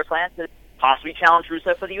as SummerSlam to possibly challenge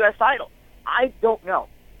Rusev for the U.S. title. I don't know.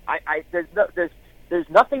 There's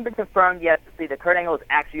nothing been confirmed yet to say that Kurt Angle is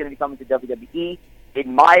actually going to be coming to WWE.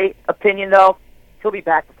 In my opinion, though, he'll be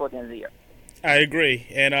back before the end of the year. I agree,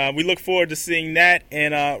 and we look forward to seeing that.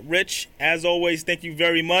 And Rich, as always, thank you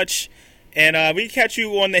very much. And we can catch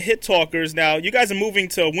you on the Hit Talkers. Now, you guys are moving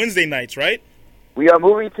to Wednesday nights, right? We are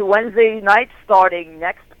moving to Wednesday nights starting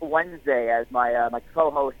next Wednesday, as my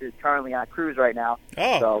co-host is currently on a cruise right now.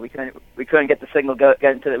 Oh. So we couldn't get the signal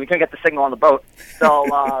we couldn't get the signal on the boat.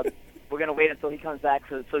 So we're gonna wait until he comes back.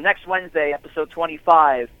 So next Wednesday, episode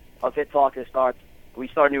 25 of Hit Talkers starts. We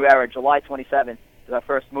start a new era, July 27th. Is our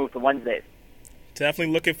first move to Wednesdays.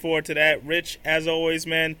 Definitely looking forward to that. Rich, as always,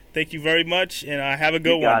 man, thank you very much, and have a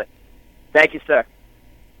good one. Got it. Thank you, sir.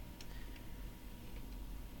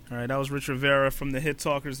 All right, that was Rich Rivera from the Hit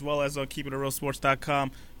Talkers, as well as on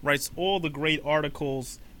KeepItRealSports.com. Writes all the great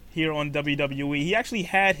articles here on WWE. He actually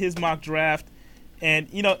had his mock draft, and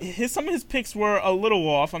some of his picks were a little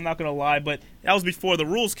off. I'm not going to lie, but that was before the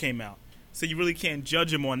rules came out, so you really can't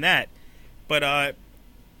judge him on that. But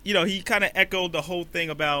he kind of echoed the whole thing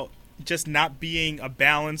about just not being a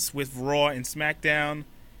balance with Raw and SmackDown.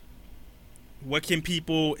 What can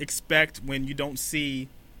people expect when you don't see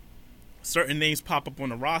certain names pop up on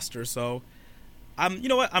the roster? So I'm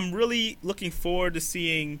really looking forward to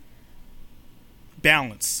seeing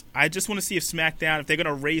balance. I just want to see if SmackDown, if they're going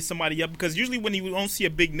to raise somebody up, because usually when you don't see a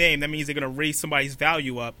big name, that means they're going to raise somebody's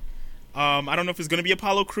value up. I don't know if it's going to be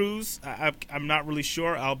Apollo Crews. I'm not really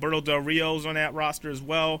sure. Alberto Del Rio's on that roster as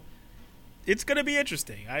well. It's going to be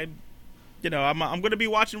interesting. I'm going to be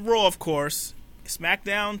watching Raw, of course.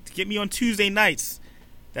 SmackDown to get me on Tuesday nights.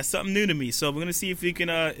 That's something new to me. So we're going to see if you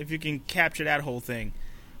can capture that whole thing.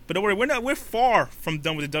 But don't worry, we're far from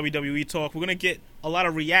done with the WWE talk. We're going to get a lot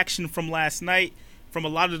of reaction from last night, from a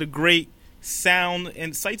lot of the great sound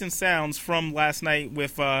and sights and sounds from last night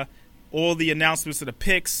with all the announcements of the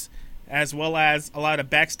picks, as well as a lot of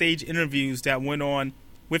backstage interviews that went on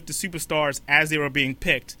with the superstars as they were being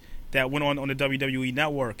picked that went on the WWE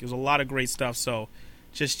Network. It was a lot of great stuff, so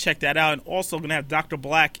just check that out. And also going to have Dr.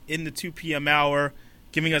 Black in the 2 p.m. hour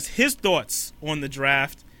giving us his thoughts on the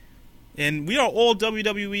draft. And we are all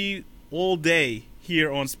WWE all day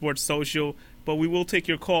here on Sports Social, but we will take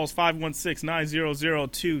your calls,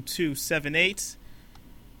 516-900-2278.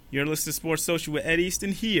 You're listening to Sports Social with Ed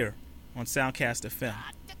Easton here on Soundcast FM.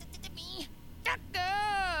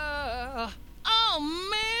 Oh,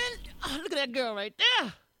 man. Oh, look at that girl right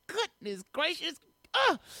there. Goodness gracious.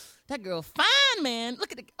 Oh, that girl fine, man.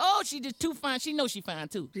 Look at the. Oh, she just too fine. She knows she fine,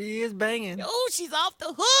 too. She is banging. Oh, she's off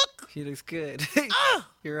the hook. She looks good. Oh.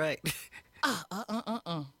 You're right.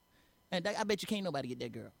 And I bet you can't nobody get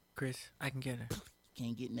that girl. Chris, I can get her.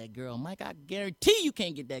 Can't get in that girl. Mike, I guarantee you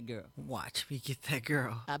can't get that girl. Watch me get that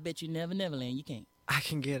girl. I bet you Neverland, you can't. I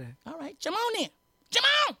can get her. All right, come on then. Come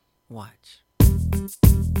on. Watch. I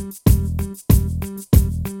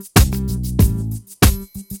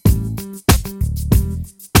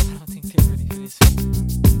don't think they're ready for this.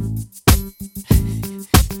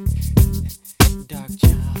 Dark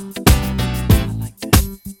child. I like that.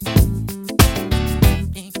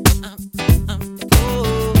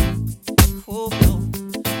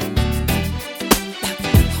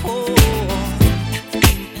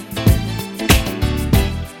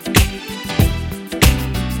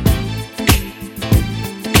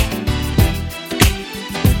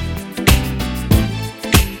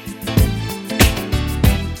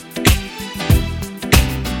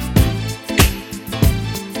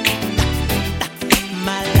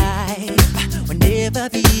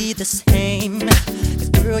 Be the same. 'Cause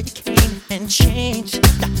girl, you came and changed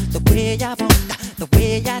the way I walk, the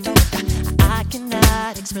way I talk. I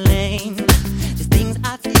cannot explain the things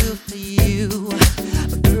I feel for you.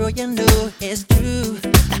 But girl, you know it's true.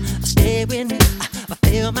 Stay with me,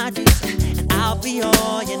 fulfill my dreams, and I'll be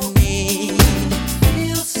all you need.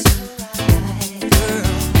 Feels so right, girl.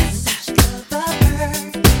 Such a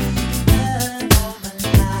bird. All my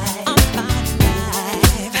life. All my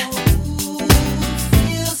life.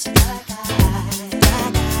 Feels like I found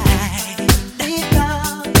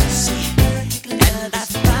and I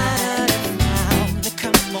found.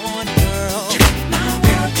 Come on, girl. My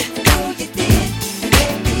world, you know you did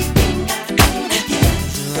everything I wanna give.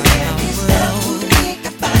 There is nothing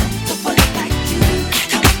to find someone like you.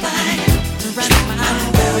 Come find my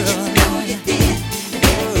world, you know you did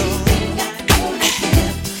everything I wanna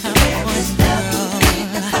give. There is nothing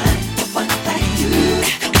to find someone like you.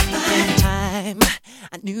 Come find. Time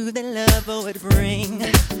I knew that love would bring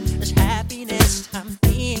this happiness I'm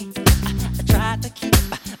feeling. I tried to keep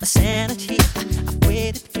my sanity. I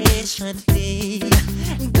waited patiently.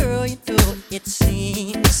 Girl, you know it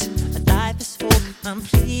seems my life is so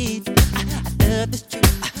complete. I love this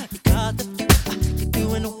truth because of you. You're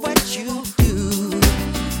doing what you do.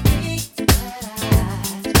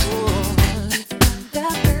 The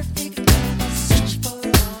perfect love, search for all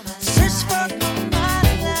my life. Search for all my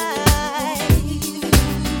life.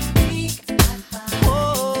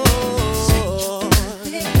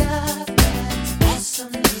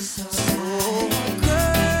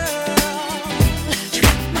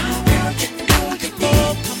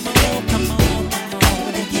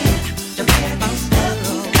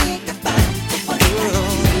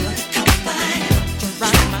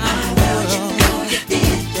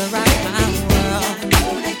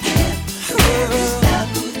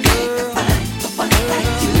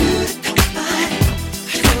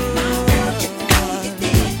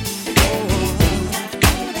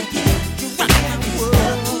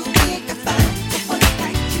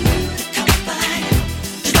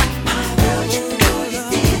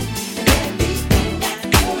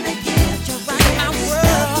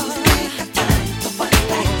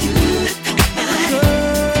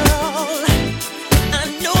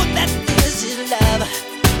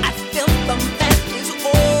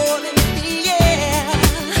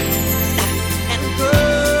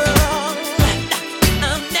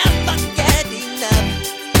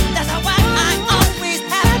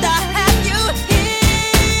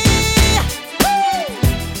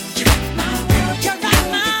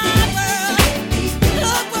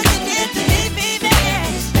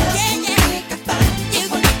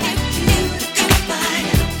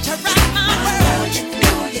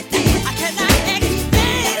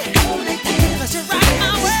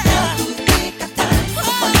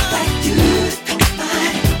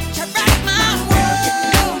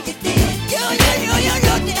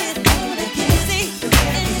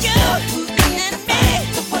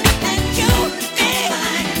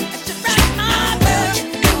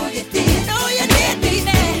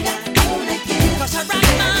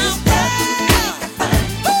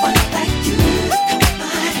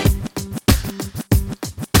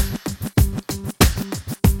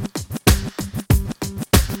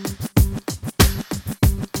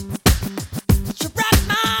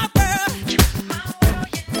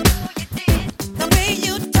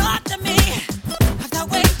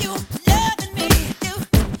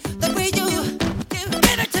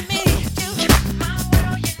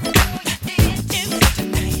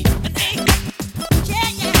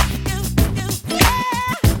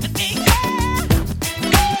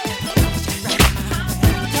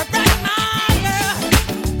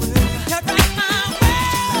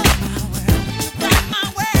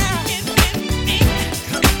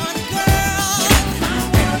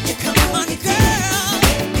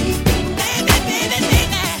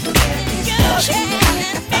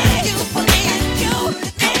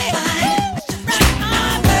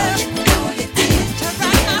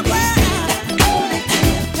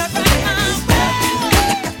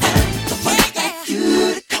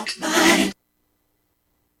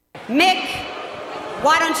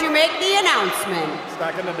 to make the announcement.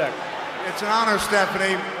 Stacking the deck. It's an honor,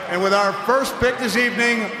 Stephanie. And with our first pick this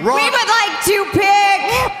evening, Raw. We would like to pick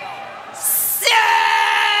Seth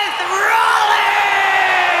Rollins!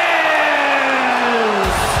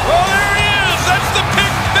 Well, there he is. That's the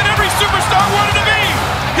pick that every superstar wanted to be.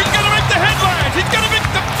 He's going to make the headlines. He's going to make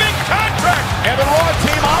the big contract. And the Raw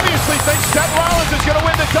team obviously thinks Seth Rollins is going to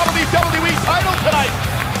win the WWE title tonight.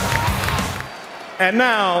 And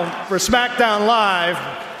now, for SmackDown Live,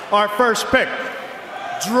 our first pick.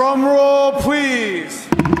 Drum roll, please.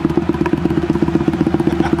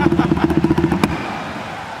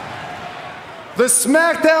 The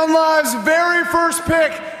SmackDown Live's very first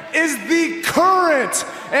pick is the current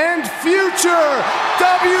and future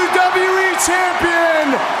WWE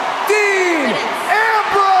Champion, Dean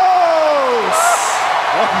Ambrose!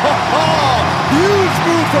 Huge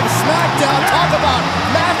move from SmackDown. Talk about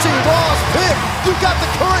matching Raw's pick. You got the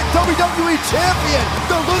current WWE Champion,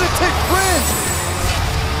 the Lunatic Prince.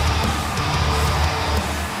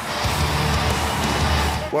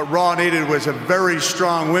 What Raw needed was a very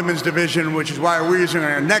strong women's division, which is why we're using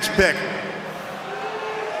our next pick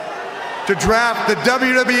to draft the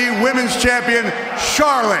WWE Women's Champion,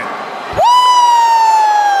 Charlotte.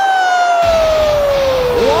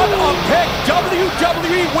 What a pick.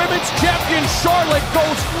 WWE Women's Champion Charlotte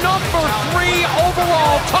goes number 3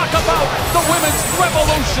 overall. Talk about the Women's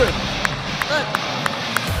Revolution.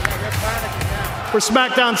 For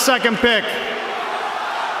SmackDown's second pick,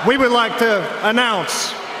 we would like to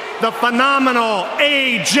announce the phenomenal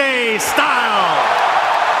AJ Styles.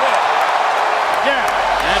 Yeah.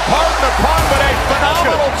 And pardon the pun, but a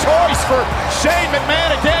phenomenal choice for Shane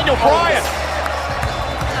McMahon and Daniel Bryan.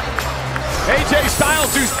 AJ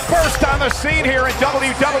Styles, who's burst on the scene here in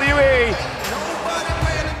WWE.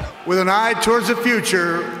 With an eye towards the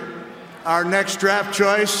future, our next draft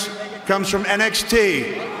choice comes from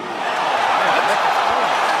NXT.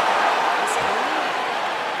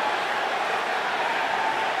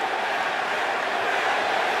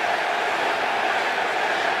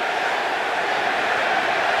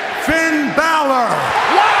 Finn Balor.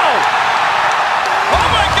 Wow! Oh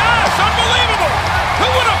my gosh, unbelievable! Who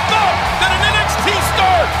would have thought that an NXT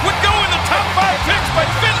star would go in the top 5 picks by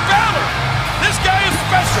Finn Balor? This guy is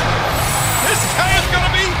special. This guy is going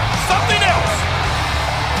to be something else.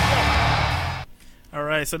 All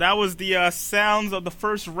right, so that was the sounds of the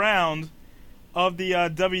first round of the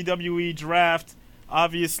WWE draft.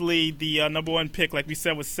 Obviously, the number 1 pick, like we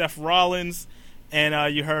said, was Seth Rollins,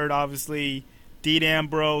 and you heard obviously Dean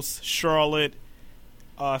Ambrose, Charlotte,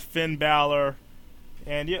 Finn Balor,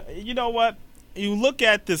 and you know what? You look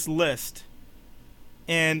at this list,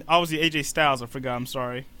 and obviously AJ Styles, I'm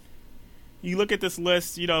sorry. You look at this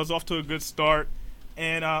list, it's off to a good start.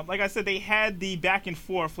 And like I said, they had the back and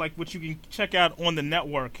forth, like what you can check out on the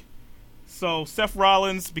network. So Seth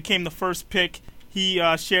Rollins became the first pick. He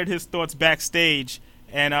shared his thoughts backstage.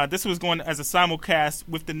 And this was going as a simulcast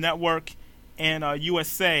with the network and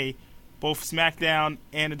USA, both SmackDown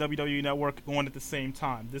and the WWE Network going at the same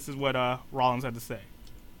time. This is what Rollins had to say.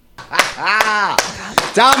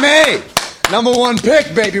 Tommy, number 1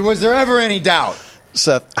 pick, baby. Was there ever any doubt?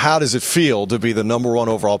 Seth, how does it feel to be the number 1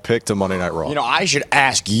 overall pick to Monday Night Raw? I should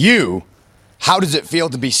ask you, how does it feel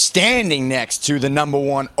to be standing next to the number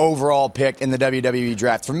 1 overall pick in the WWE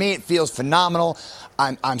draft? For me, it feels phenomenal.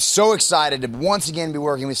 I'm so excited to once again be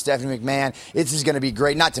working with Stephanie McMahon. This is going to be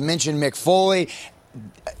great. Not to mention Mick Foley.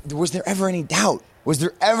 Was there ever any doubt?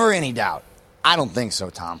 I don't think so,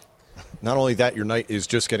 Tom. Not only that, your night is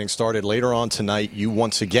just getting started. Later on tonight, you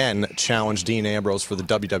once again challenge Dean Ambrose for the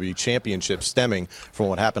WWE Championship, stemming from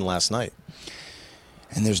what happened last night.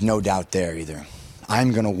 And there's no doubt there either.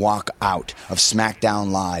 I'm going to walk out of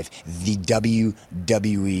SmackDown Live the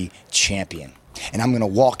WWE Champion. And I'm going to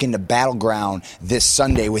walk into Battleground this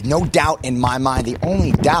Sunday with no doubt in my mind. The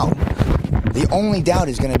only doubt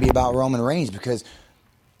is going to be about Roman Reigns, because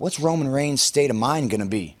what's Roman Reigns' state of mind going to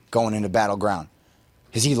be going into Battleground?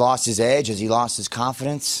 Has he lost his edge? Has he lost his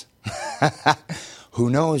confidence? Who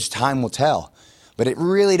knows? Time will tell. But it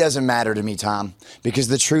really doesn't matter to me, Tom, because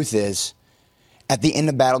the truth is, at the end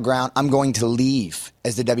of Battleground, I'm going to leave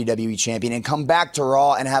as the WWE Champion and come back to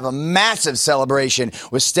Raw and have a massive celebration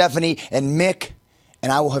with Stephanie and Mick,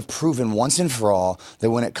 and I will have proven once and for all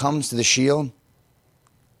that when it comes to the Shield,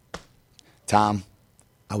 Tom,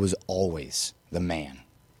 I was always the man.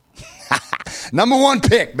 Number 1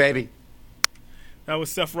 pick, baby. That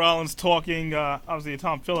was Seth Rollins talking, obviously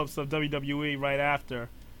Tom Phillips of WWE right after.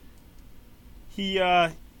 He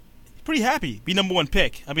pretty happy, be number 1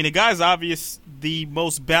 pick. I mean, the guy's obvious the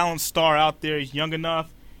most balanced star out there. He's young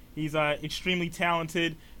enough. He's extremely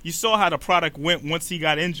talented. you saw how the product went once he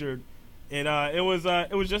got injured. And it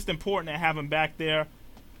was just important to have him back there.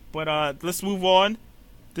 But let's move on.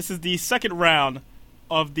 This is the second round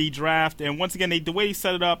of the draft. And once again, the way they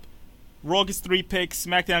set it up, Raw gets 3 picks,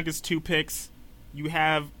 SmackDown gets 2 picks. You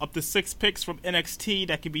have up to 6 picks from NXT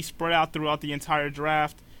that can be spread out throughout the entire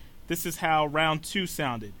draft. This is how round 2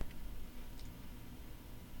 sounded.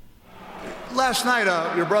 Last night,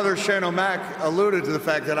 your brother Shane O'Mac alluded to the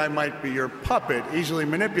fact that I might be your puppet, easily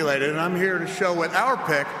manipulated, and I'm here to show with our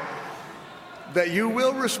pick that you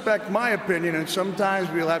will respect my opinion, and sometimes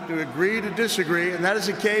we'll have to agree to disagree, and that is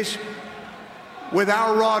the case with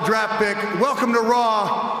our Raw draft pick. Welcome to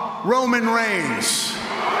Raw, Roman Reigns.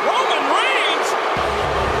 Roman Reigns?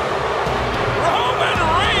 Roman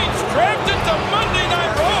Reigns drafted to Monday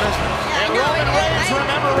Night Raw. And Roman Reigns,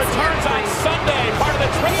 remember, returns on Sunday, part of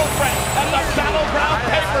the triple threat at the Battleground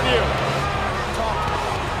pay-per-view.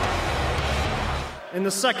 In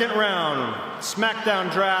the second round,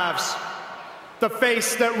 SmackDown drafts the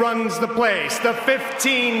face that runs the place, the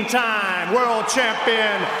 15-time world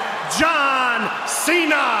champion, John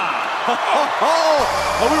Cena.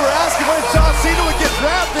 We were asking when John Cena would get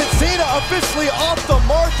drafted. Cena officially off the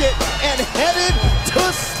market and headed to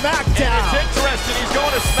SmackDown. And it's interesting, he's going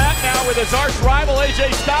to SmackDown with his arch rival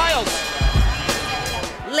AJ Styles.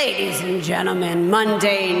 Ladies and gentlemen,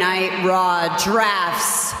 Monday Night Raw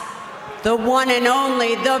drafts the one and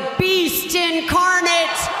only, the Beast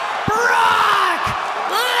Incarnate, Brock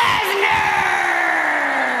Lesnar!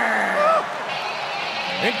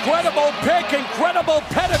 Incredible pick, incredible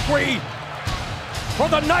pedigree for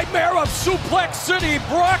the Nightmare of Suplex City.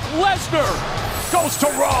 Brock Lesnar goes to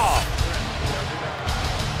Raw.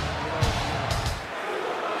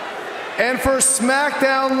 And for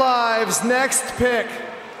SmackDown Live's next pick,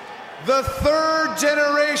 the third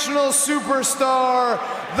generational superstar,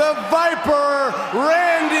 the Viper,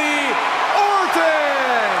 Randy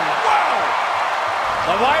Orton. Wow!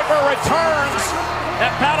 The Viper returns at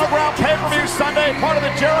Battleground pay-per-view Sunday, part of the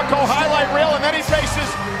Jericho highlight reel, and then he faces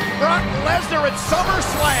Brock Lesnar at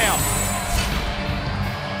SummerSlam.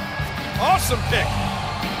 Awesome pick.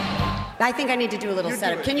 I think I need to do a little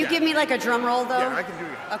setup. it, Can you give me like a drum roll though? Yeah, I can do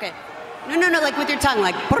it. Okay. No, like with your tongue,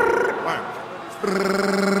 like.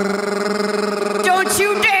 Don't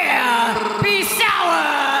you dare be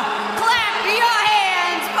sour! Clap your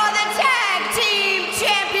hands for the tag team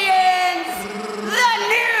champions, The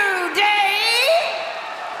New Day!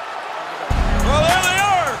 Well, there they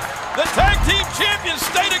are. The tag team champions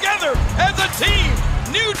stay together as a team.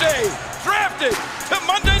 New Day drafted to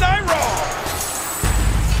Monday Night Raw.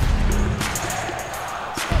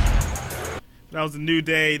 That was the New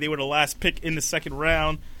Day. They were the last pick in the second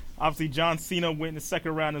round. Obviously, John Cena went in the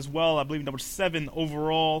second round as well. I believe number 7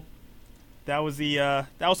 overall. That was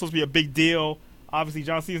supposed to be a big deal. Obviously,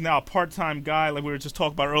 John Cena's now a part-time guy, like we were just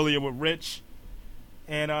talking about earlier with Rich.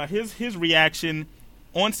 And his reaction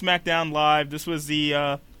on SmackDown Live. This was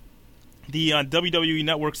the WWE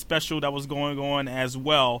Network special that was going on as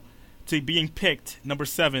well, to being picked number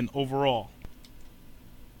 7 overall.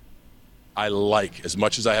 I like, as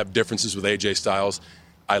much as I have differences with AJ Styles,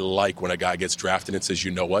 I like when a guy gets drafted and says,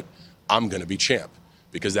 you know what, I'm going to be champ.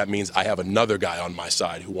 Because that means I have another guy on my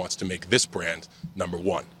side who wants to make this brand number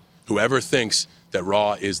 1. Whoever thinks that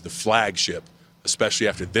Raw is the flagship, especially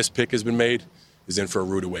after this pick has been made, is in for a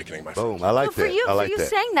rude awakening, my friend. Boom, I like For that. you, I like for you that.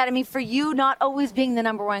 saying that, I mean, for you not always being the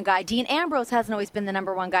number 1 guy, Dean Ambrose hasn't always been the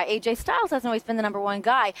number 1 guy, AJ Styles hasn't always been the number 1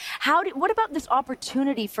 guy. What about this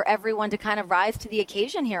opportunity for everyone to kind of rise to the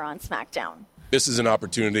occasion here on SmackDown? This is an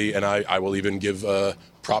opportunity, and I will even give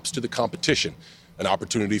props to the competition, an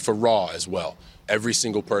opportunity for Raw as well. Every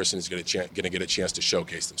single person is going to get a chance to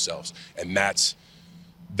showcase themselves, and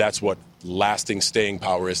that's what lasting staying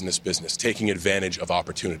power is in this business, taking advantage of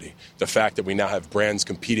opportunity. The fact that we now have brands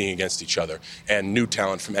competing against each other and new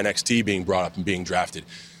talent from NXT being brought up and being drafted.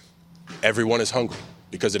 Everyone is hungry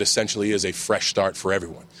because it essentially is a fresh start for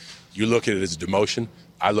everyone. You look at it as a demotion.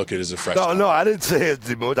 I look at it as a fresh start. No, I didn't say it's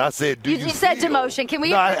demotion. I said, do you said feel? demotion. Can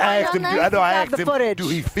we? No, I asked him. I have asked the him. footage. Do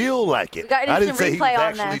he feel like it? We got I didn't instant say he was replay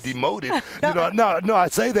on actually this. demoted. No, I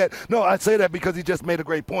say that. No, I say that because he just made a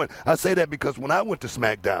great point. I say that because when I went to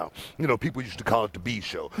SmackDown, people used to call it the B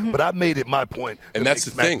show, but I made it my point. And that's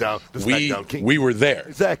the thing. SmackDown King. We were there.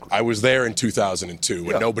 Exactly. I was there in 2002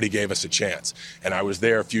 when nobody gave us a chance, and I was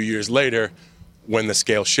there a few years later when the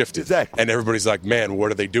scale shifted. Exactly. And everybody's like, "Man,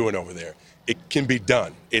 what are they doing over there?" It can be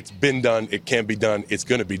done. It's been done. It can be done. It's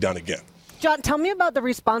going to be done again. John, tell me about the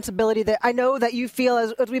responsibility that I know that you feel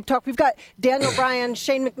as we've talked. We've got Daniel Bryan,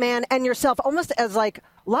 Shane McMahon, and yourself almost as like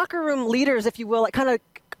locker room leaders, if you will, like kind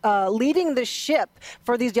of leading the ship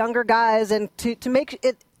for these younger guys and to make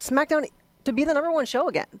it SmackDown to be the number one show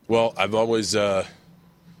again? Well, I've always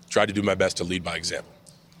tried to do my best to lead by example.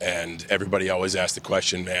 And everybody always asks the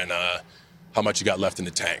question, man, how much you got left in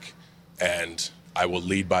the tank? And I will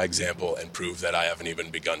lead by example and prove that I haven't even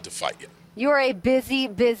begun to fight yet. You're a busy,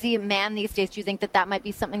 busy man these days. Do you think that that might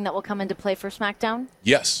be something that will come into play for SmackDown?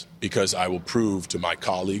 Yes, because I will prove to my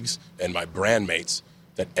colleagues and my brand mates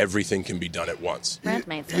that everything can be done at once. Brand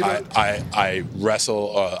mates. I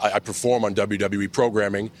wrestle, I perform on WWE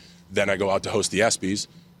programming, then I go out to host the ESPYs,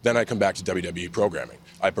 then I come back to WWE programming.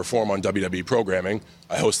 I perform on WWE programming,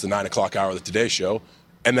 I host the 9 o'clock hour of the Today Show,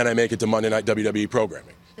 and then I make it to Monday Night WWE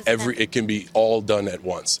programming. It can be all done at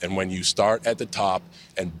once. And when you start at the top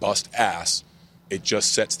and bust ass, it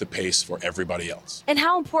just sets the pace for everybody else. And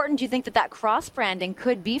how important do you think that that cross-branding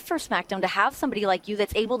could be for SmackDown to have somebody like you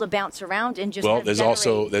that's able to bounce around and just Well, kind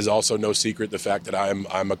of there's also no secret the fact that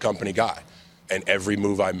I'm a company guy, and every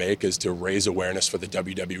move I make is to raise awareness for the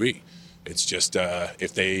WWE. It's just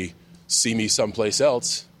if they see me someplace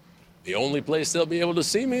else, the only place they'll be able to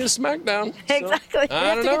see me is SmackDown. Exactly. We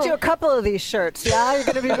have to get you a couple of these shirts. Yeah, you're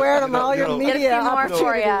going to be wearing them all your media Get a few more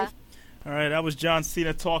for ya. opportunities. All right, that was John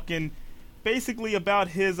Cena talking basically about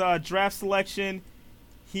his draft selection.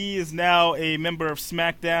 He is now a member of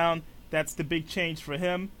SmackDown. That's the big change for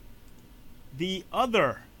him. The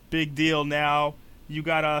other big deal now, you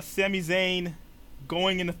got Sami Zayn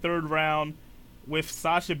going in the third round with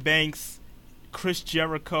Sasha Banks, Chris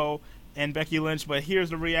Jericho, and Becky Lynch. But here's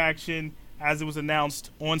the reaction as it was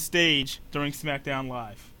announced on stage during SmackDown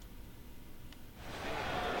Live.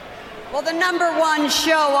 Well, the number one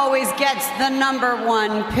show always gets the number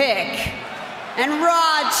one pick. And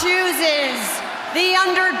Raw chooses the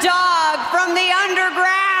underdog from the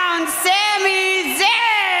underground, Sami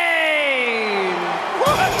Zayn.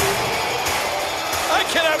 What? I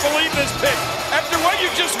cannot believe this pick. After what you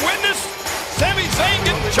just witnessed, Sami Zayn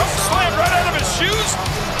getting choke slammed right out of his shoes,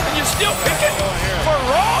 and you still pick it for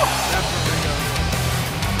Raw?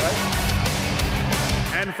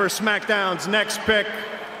 And for SmackDown's next pick,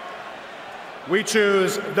 we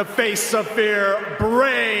choose the face of fear,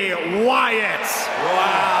 Bray Wyatt.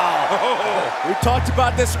 Wow. We talked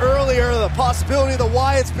about this earlier, the possibility of the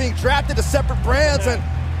Wyatts being drafted to separate brands, and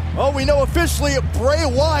we know officially Bray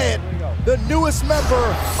Wyatt, the newest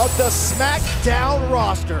member of the SmackDown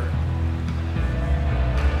roster.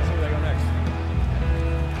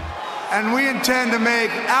 And we intend to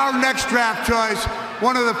make our next draft choice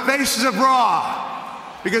one of the faces of Raw.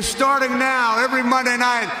 Because starting now, every Monday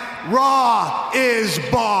night, Raw is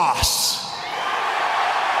boss.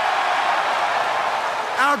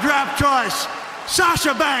 Our draft choice,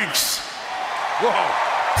 Sasha Banks. Whoa.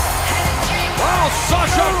 Wow,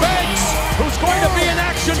 Sasha Banks, who's going to be in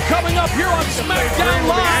action coming up here on SmackDown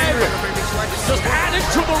Live. Just added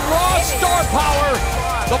to the Raw star power.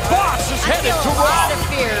 The boss is headed to Raw.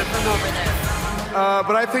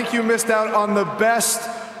 But I think you missed out on the best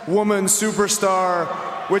woman superstar,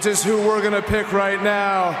 which is who we're going to pick right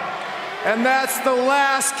now. And that's the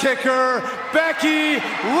last kicker, Becky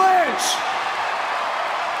Lynch.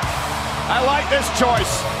 I like this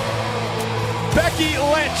choice. Becky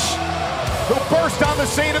Lynch, who burst on the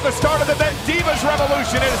scene at the start of the Then Divas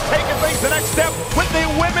Revolution and has taken things the next step with the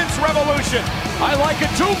Women's Revolution. I like it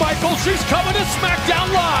too, Michael. She's coming to SmackDown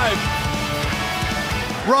Live.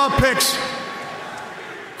 Raw picks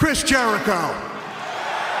Chris Jericho.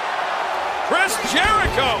 Chris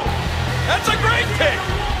Jericho. That's a great pick.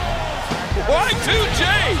 Y2J.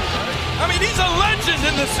 I mean, he's a legend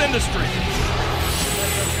in this industry.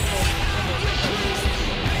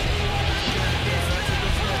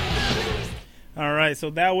 All right, so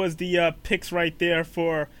that was the picks right there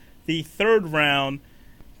for the third round,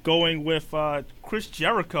 going with Chris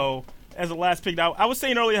Jericho as the last pick. Now, I was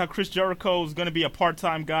saying earlier how Chris Jericho is going to be a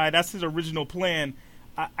part-time guy. That's his original plan.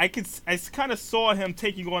 I kind of saw him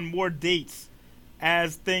taking on more dates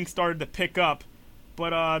as things started to pick up.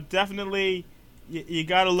 But definitely, you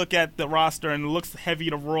got to look at the roster, and it looks heavy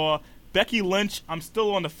to Raw. Becky Lynch, I'm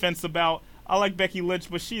still on the fence about. I like Becky Lynch,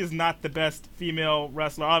 but she is not the best female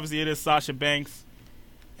wrestler. Obviously, it is Sasha Banks.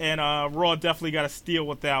 And Raw definitely got to steal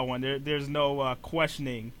with that one. There's no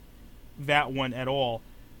questioning that one at all.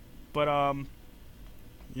 But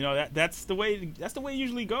that's the way it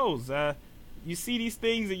usually goes. You see these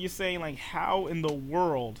things and you're saying, like, how in the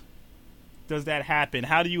world does that happen?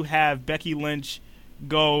 How do you have Becky Lynch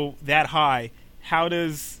go that high? How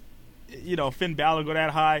does Finn Balor go that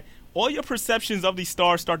high? All your perceptions of these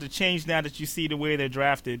stars start to change now that you see the way they're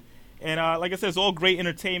drafted. And like I said, it's all great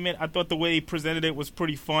entertainment. I thought the way he presented it was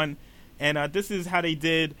pretty fun. And this is how they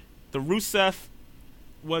did. The Rusev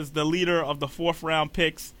was the leader of the fourth round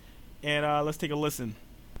picks. And let's take a listen.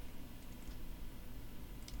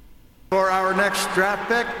 For our next draft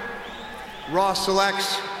pick, Raw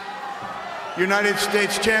selects United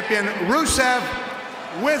States champion Rusev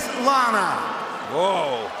with Lana.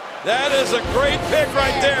 Whoa, that is a great pick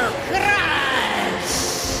right there.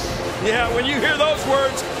 Yeah, when you hear those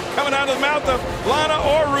words coming out of the mouth of Lana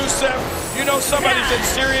or Rusev, you know somebody's in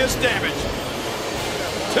serious damage.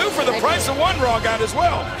 2 for the price of 1 Raw got as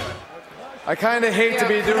well. I kind of hate to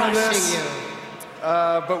be doing this,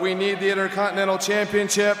 but we need the Intercontinental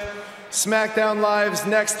Championship. SmackDown Live's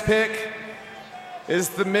next pick is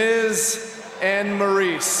The Miz and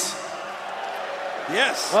Maurice.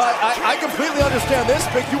 Yes. Well, I completely understand this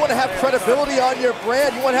pick. You want to have credibility on your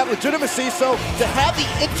brand. You want to have legitimacy. So to have the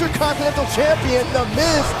Intercontinental Champion, The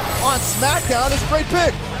Miz, on SmackDown is a great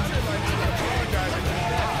pick.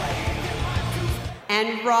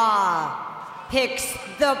 And Raw picks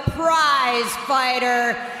the prize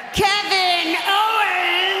fighter, Kevin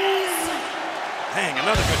Owens. Dang,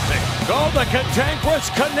 another good pick. Oh, the cantankerous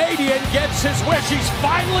Canadian gets his wish. He's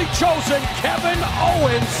finally chosen. Kevin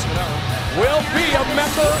Owens will be a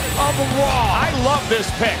member of Raw. I love this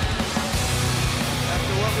pick.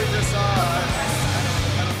 After what we just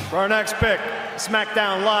saw. For our next pick,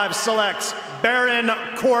 SmackDown Live selects Baron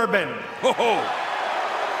Corbin. Oh.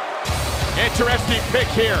 Interesting pick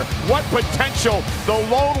here. What potential the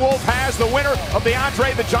Lone Wolf has, the winner of the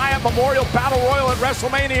Andre the Giant Memorial Battle Royal at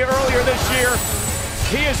WrestleMania earlier this year.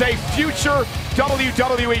 He is a future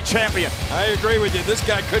WWE champion. I agree with you. This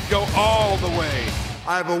guy could go all the way.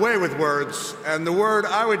 I have a way with words, and the word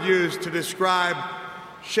I would use to describe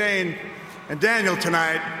Shane and Daniel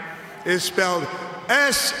tonight is spelled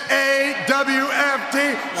S-A-W-F-T.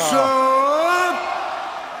 So,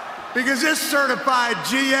 because this certified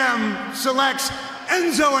GM selects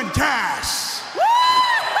Enzo and Cass.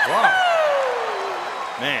 Wow.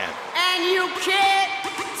 Man. And you can't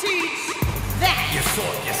teach that.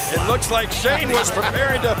 It looks like Shane was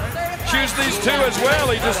preparing to choose these 2 as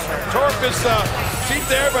well. He just tore up his sheet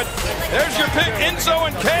there, but there's your pick, Enzo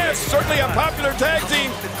and Cass. Certainly a popular tag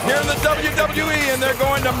team here in the WWE, and they're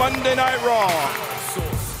going to Monday Night Raw.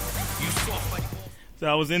 So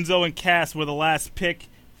that was Enzo and Cass were the last pick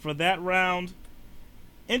for that round.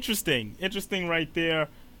 Interesting right there.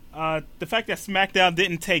 The fact that SmackDown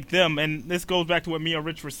didn't take them, and this goes back to what me and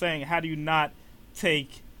Rich were saying, how do you not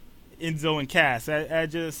take Enzo and Cass?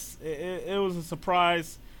 It was a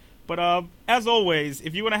surprise. But as always,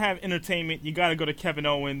 if you want to have entertainment, you got to go to Kevin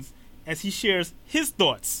Owens as he shares his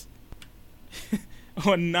thoughts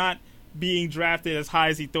on not being drafted as high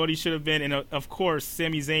as he thought he should have been, and of course,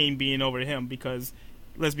 Sami Zayn being over him because,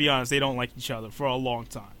 let's be honest, they don't like each other for a long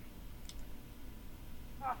time.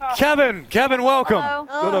 Kevin, welcome.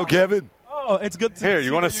 Hello, Kevin. Oh, it's good to Here, see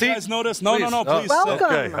you want that a seat? You guys noticed? No, please. Welcome.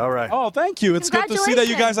 Okay, all right. Oh, thank you. It's good to see that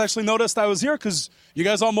you guys actually noticed I was here because you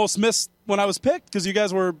guys almost missed when I was picked because you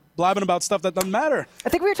guys were blabbing about stuff that doesn't matter. I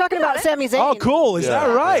think we were talking about Sami Zayn. Oh, cool. Is that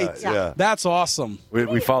right? Yeah. That's awesome.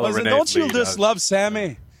 We follow Listen, Renee's don't you lead. just love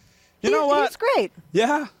Sammy? You know what? He's great.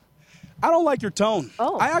 Yeah. I don't like your tone.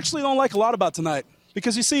 Oh. I actually don't like a lot about tonight.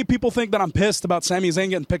 Because you see, people think that I'm pissed about Sami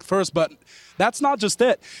Zayn getting picked first, but that's not just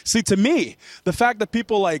it. See, to me, the fact that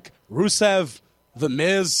people like Rusev, The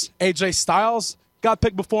Miz, AJ Styles got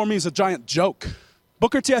picked before me is a giant joke.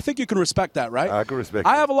 Booker T, I think you can respect that, right? I can respect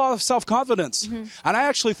I that. have a lot of self-confidence, and I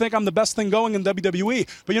actually think I'm the best thing going in WWE.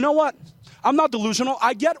 But you know what? I'm not delusional.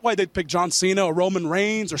 I get why they'd pick John Cena or Roman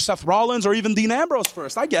Reigns or Seth Rollins or even Dean Ambrose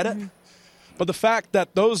first. I get it. But the fact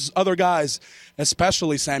that those other guys,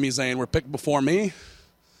 especially Sami Zayn, were picked before me,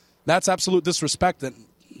 that's absolute disrespect. And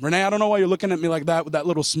Renee, I don't know why you're looking at me like that with that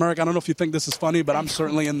little smirk. I don't know if you think this is funny, but I'm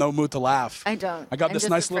certainly in no mood to laugh. I don't. I got I'm this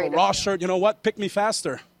just nice little afraid of Raw you. shirt. You know what? Pick me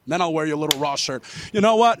faster. Then I'll wear your little Raw shirt. You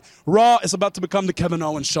know what? Raw is about to become the Kevin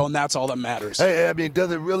Owens show, and that's all that matters. Hey, I mean,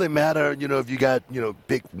 does it really matter, if you got,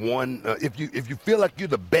 pick one, if you feel like you're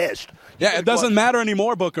the best? Yeah, it doesn't matter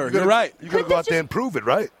anymore, Booker. You're right. You're going to go out there and prove it,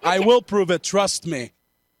 right? I will prove it. Trust me.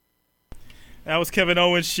 That was Kevin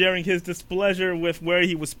Owens sharing his displeasure with where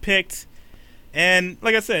he was picked. And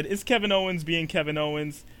like I said, it's Kevin Owens being Kevin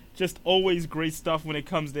Owens. Just always great stuff when it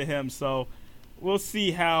comes to him. So we'll see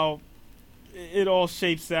how it all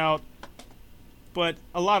shapes out. But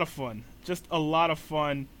a lot of fun. Just a lot of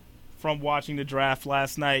fun from watching the draft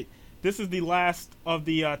last night. This is the last of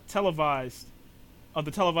the televised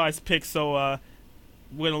picks. So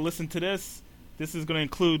we're going to listen to this. This is going to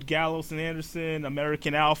include Gallows and Anderson,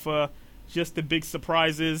 American Alpha, just the big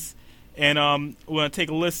surprises. And we're going to take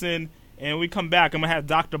a listen. And when we come back, I'm going to have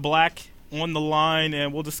Dr. Black on the line,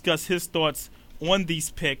 and we'll discuss his thoughts on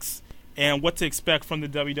these picks and what to expect from the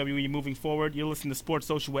WWE moving forward. You're listening to Sports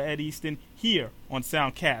Social with Ed Easton here on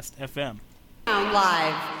Soundcast FM.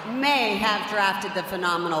 Live may have drafted the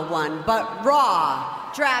phenomenal one, but Raw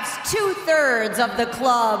drafts 2/3 of the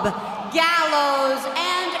club, Gallows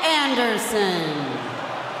and Anderson.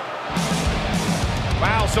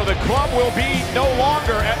 Wow, so the club will be no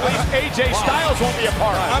longer, at least AJ Styles won't be a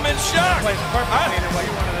part. I'm in shock.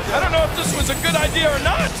 I don't know if this was a good idea or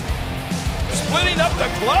not. Splitting up the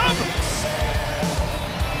club?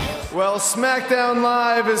 Well, SmackDown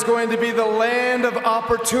Live is going to be the land of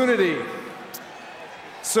opportunity.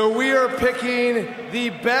 So we are picking the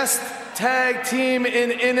best tag team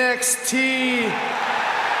in NXT.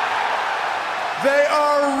 They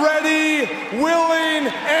are ready, willing,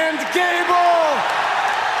 and Gable.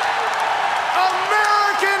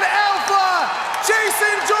 American Alpha,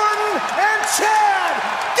 Jason Jordan, and Chad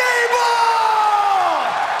Gable!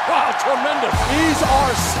 Wow, tremendous. These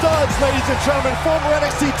are studs, ladies and gentlemen. Former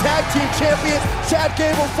NXT Tag Team Champion Chad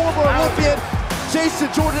Gable, former Olympian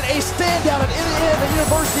Jason Jordan, a standout at Indiana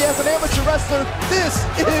University as an amateur wrestler. This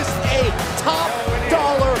is a top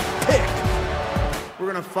dollar pick.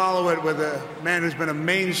 We're going to follow it with a man who's been a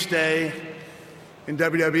mainstay in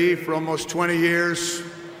WWE for almost 20 years.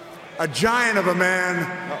 A giant of a man,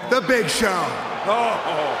 The Big Show. Oh,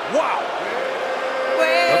 wow.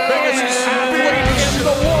 The biggest athlete in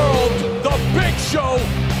the world, The Big Show,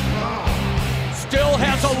 still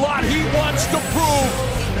has a lot he wants to prove.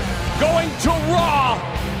 Going to Raw.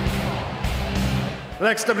 The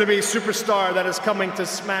next WWE superstar that is coming to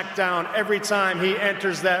SmackDown, every time he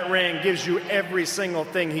enters that ring, gives you every single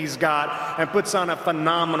thing he's got and puts on a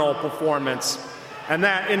phenomenal performance. And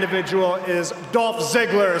that individual is Dolph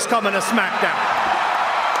Ziggler, is coming to SmackDown.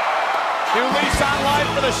 New lease on life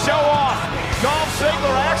for the show off. Dolph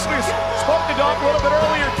Ziggler, I actually spoke to Dolph a little bit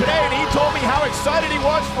earlier today, and he told me how excited he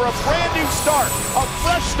was for a brand new start, a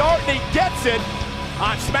fresh start, and he gets it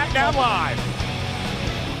on SmackDown Live.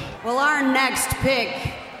 Well, our next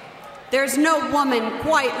pick, there's no woman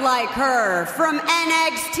quite like her. From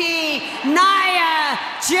NXT, Nia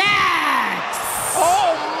Jax.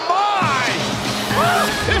 Oh my!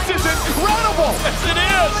 This is incredible! Yes, it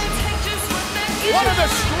is! One of the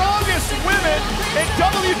strongest women in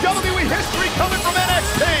WWE history coming from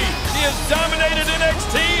NXT. She has dominated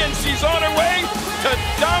NXT, and she's on her way to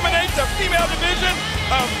dominate the female division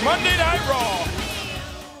of Monday Night Raw.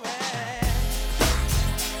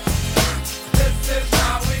 This is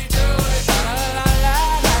how we do it.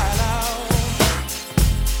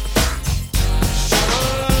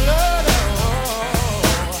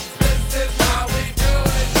 This is how we do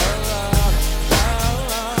it.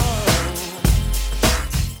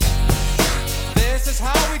 This is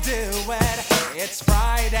how we do it. It's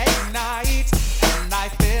Friday night, and I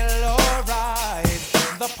feel alright.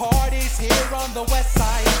 The party's here on the west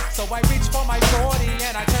side, so I reach for my 40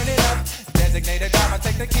 and I turn it up. Designated driver,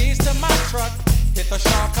 take the keys to my truck. Hit the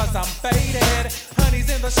shop cause I'm faded. Honey's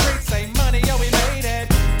in the streets, say money, oh we made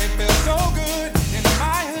it. It feels so good in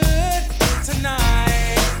my hood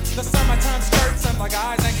tonight. The summertime skirts and the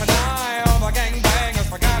guys ain't canine. All the gangbangers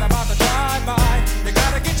forgot about the drive-by. You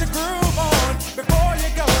gotta get your groove on before you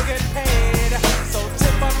go get paid. So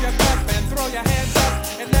tip up your cup and throw your hands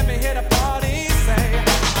up and let me hear the party say,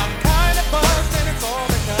 I'm kinda buzzed and it's all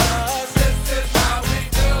because this is how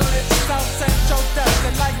we do it. South Central does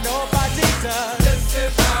it like nobody does. This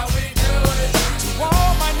is how we do it. To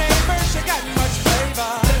all my neighbors, you got much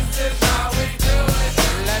flavor. This is how we do it.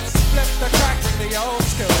 Let's flip the track, bring the old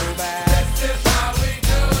school back. This is how we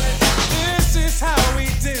do it. This is how we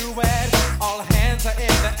do it. All hands are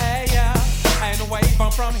in the air and wave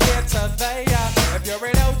from here to there. If you're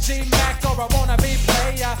an OG Mac or a wannabe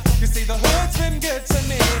player, you see the hood's been good to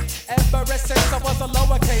me ever since I was a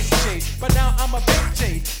lowercase G. But now I'm a big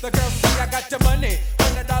G. The girls see I got the money,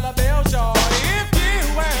 $100 bills, y'all. If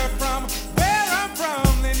you were from where I'm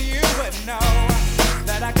from, then you would know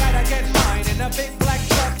that I gotta get mine in a big black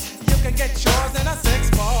truck. You can get yours in a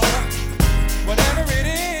 6-4. Whatever it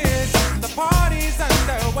is, the party's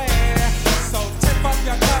underway. So tip up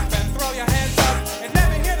your cup and throw your hands up and let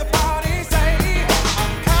me hear the party say,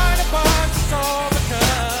 I'm kinda buzzed, it's all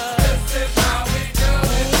because this is how we do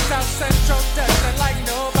it. South Central does it like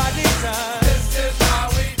nobody does. This is how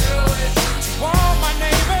we do it. To all my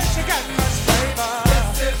neighbors, you got much flavor.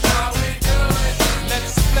 This is how we do it.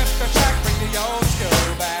 Let's flip the track, bring the old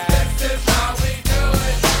school back. This is how we do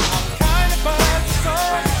it. I'm kinda buzzed, it's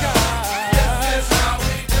all because this is how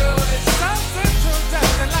we do it.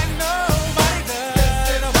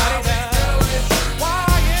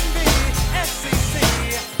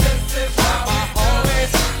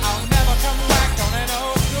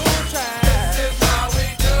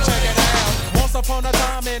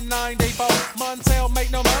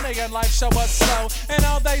 and life show was slow. And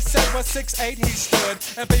all they said was 6'8" he stood.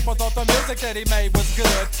 And people thought the music that he made was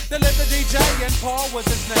good. They lived the DJ and Paul was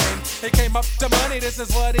his name. He came up to money, this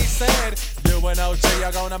is what he said. You and OG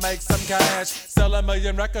are gonna make some cash. Sell 1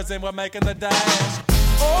 million records and we're making the dash.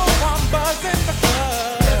 Oh, I'm buzzing the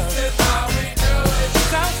club. This is how we do it.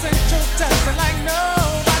 South Central dancing like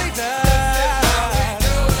nobody does. This is how we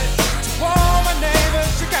do it. To all my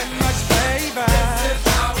neighbors, you got much flavor. This is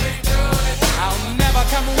how we do it. I'll never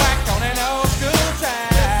come whack on an old school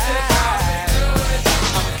track. This is how we do it.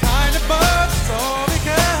 I'm kind of buzzed, so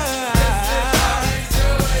because this is how we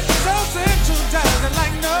do it. South Central dancing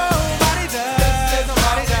like nobody does.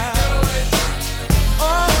 Nobody does.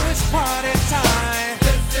 Oh, it's party time.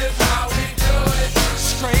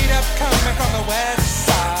 Straight up coming from the west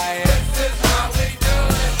side. This is how we do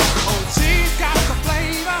it. OG's got the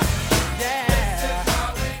flavor, yeah. This is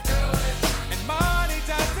how we do it. And money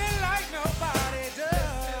does it like nobody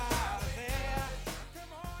does.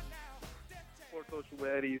 For Social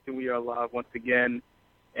Eddies, and we are live once again,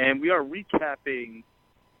 and we are recapping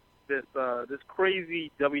this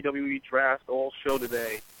crazy WWE Draft All Show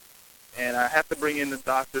today. And I have to bring in the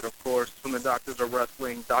doctor, of course, from the Doctors of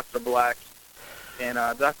Wrestling, Dr. Black. And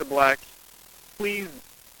Dr. Black, please,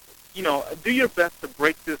 do your best to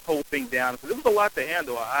break this whole thing down, because it was a lot to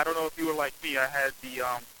handle. I don't know if you were like me. I had 2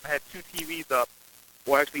 TVs up,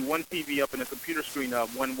 or actually 1 TV up and a computer screen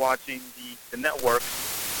up, one watching the network,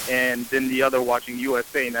 and then the other watching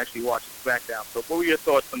USA and actually watching SmackDown. So what were your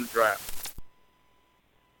thoughts on the draft?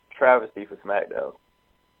 Travesty for SmackDown.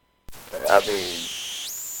 I mean,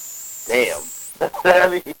 damn. I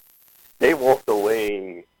mean, they walked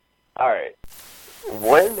away. All right.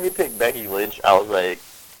 When they picked Becky Lynch, I was like,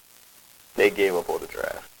 they gave up on the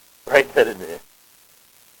draft. Right then and there.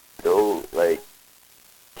 So, like,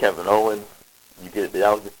 Kevin Owens, that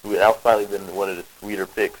was probably been one of the sweeter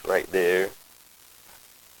picks right there.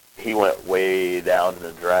 He went way down in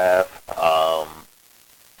the draft.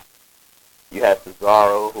 You had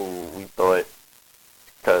Cesaro, who we thought,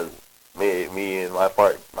 because me and my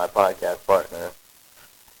podcast partner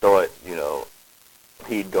thought,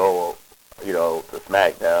 he'd go, to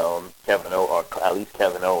SmackDown, or at least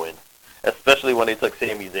Kevin Owens. Especially when they took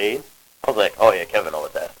Sami Zayn. I was like, oh yeah, Kevin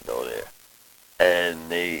Owens has to go there.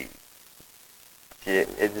 And it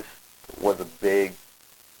just was a big,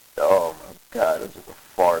 oh my God, it was just a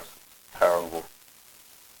farce. Terrible.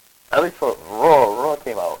 At least for Raw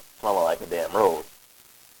came out smelling like a damn rose.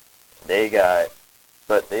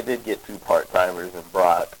 But they did get 2 part-timers in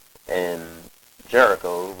Brock and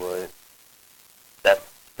Jericho, but that's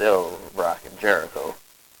still Brock and Jericho.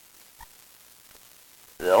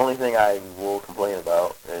 The only thing I will complain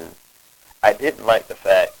about is I didn't like the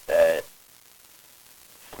fact that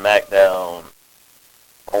SmackDown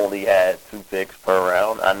only had 2 picks per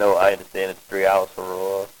round. I understand it's 3 hours for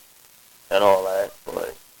Raw and all that,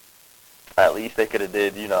 but at least they could have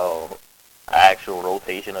did, actual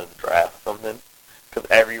rotation of the draft or something. Because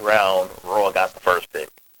every round, Raw got the first pick.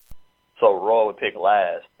 So Raw would pick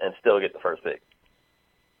last and still get the first pick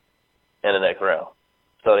in the next round.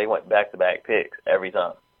 So they went back-to-back picks every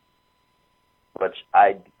time, which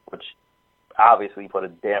obviously put a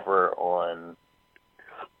damper on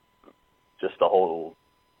just the whole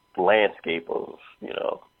landscape of,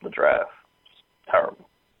 the draft. It's terrible.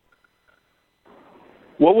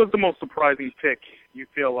 What was the most surprising pick you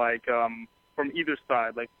feel like from either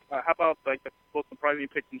side? Like, how about the most surprising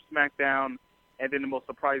pick from SmackDown, and then the most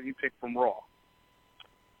surprising pick from Raw?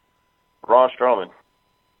 Braun Strowman,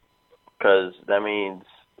 because that means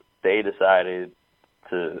they decided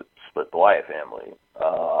to split the Wyatt family.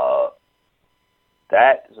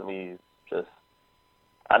 That to me just,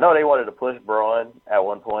 I know they wanted to push Braun at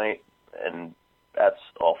one point, and that's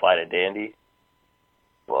all fine and dandy,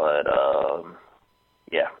 but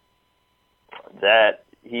yeah, that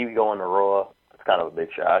he going to Raw, it's kind of a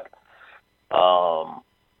big shock.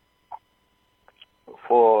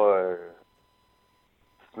 For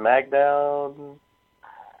SmackDown,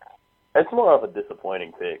 it's more of a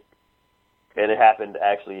disappointing pick. And it happened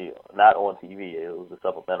actually not on TV. It was a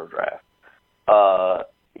supplemental draft.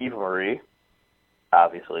 Eva Marie,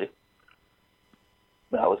 obviously.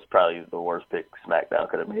 That was probably the worst pick SmackDown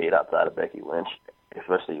could have made outside of Becky Lynch,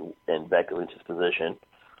 especially in Becky Lynch's position.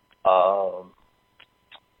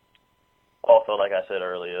 Also, like I said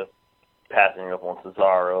earlier, passing up on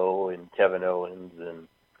Cesaro and Kevin Owens and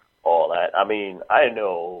all that. I mean, I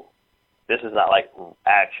know this is not like the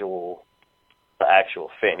actual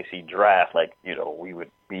fantasy draft like, we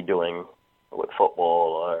would be doing with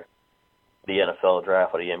football or the NFL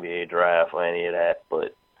draft or the NBA draft or any of that,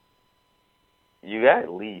 but you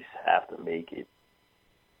at least have to make it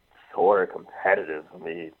sort of competitive. I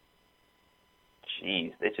mean,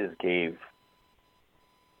 jeez, they just gave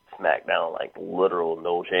SmackDown like literal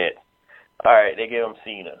no chance. All right, they gave him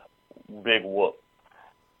Cena, big whoop.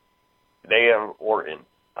 They have Orton,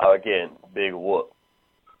 again, big whoop.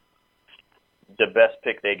 The best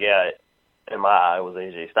pick they got, in my eye, was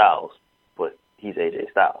AJ Styles, but he's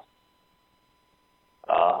AJ Styles.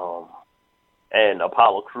 And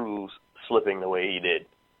Apollo Crews slipping the way he did.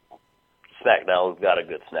 SmackDown's got a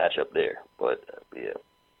good snatch up there, but yeah.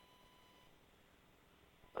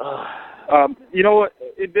 You know what?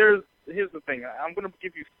 Here's the thing. I'm going to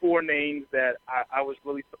give you 4 names that I was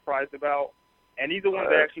really surprised about, and these are ones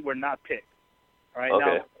that actually were not picked. All right. Okay.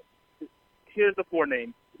 Now, here's the 4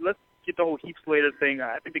 names. Let's get the whole Heath Slater thing.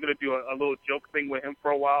 I think they're going to do a little joke thing with him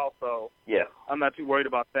for a while, so yeah, I'm not too worried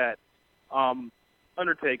about that.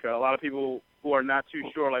 Undertaker. A lot of people who are not too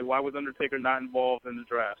sure, like, why was Undertaker not involved in the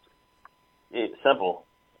draft? It's simple.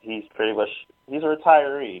 He's a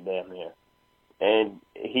retiree, damn near. And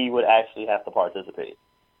he would actually have to participate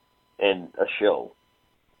in a show.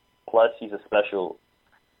 Plus, he's a special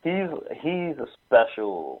event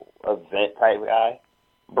type guy.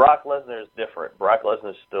 Brock Lesnar is different. Brock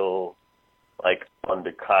Lesnar is still, like,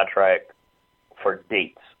 under contract for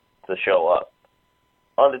dates to show up.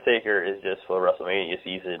 Undertaker is just for WrestleMania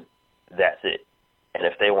season. That's it. And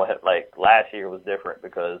if they want him, like, last year was different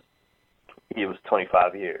because he was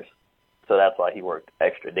 25 years. So that's why he worked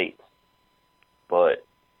extra dates. But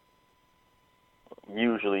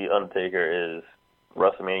usually Undertaker is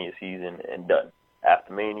WrestleMania season and done.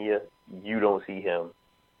 After Mania, you don't see him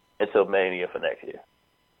until Mania for next year.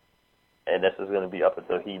 And this is going to be up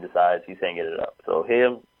until he decides he's hanging it up. So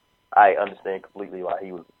him, I understand completely why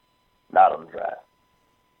he was not on the draft.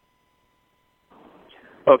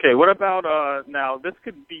 Okay, what about, now, this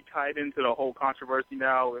could be tied into the whole controversy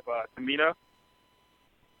now with Tamina.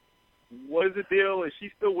 What is the deal? Is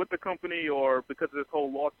she still with the company, or because of this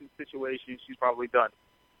whole lawsuit situation, she's probably done?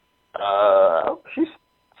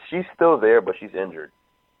 She's still there, but she's injured.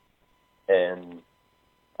 And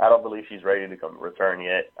I don't believe she's ready to return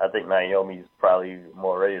yet. I think Naomi's probably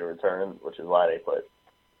more ready to return, which is why they put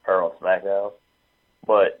her on SmackDown.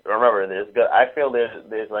 But remember, I feel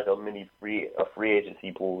there's like a free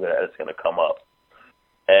agency pool that's going to come up,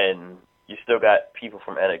 and you still got people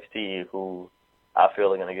from NXT who I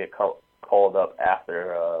feel are going to get called up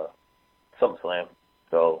after SummerSlam.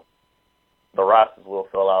 So the rosters will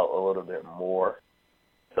fill out a little bit more.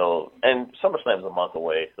 So, and SummerSlam's a month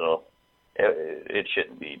away, so it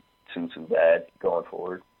shouldn't be too bad going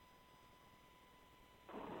forward.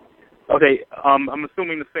 Okay, I'm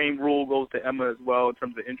assuming the same rule goes to Emma as well in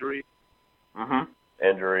terms of injury. Mm-hmm.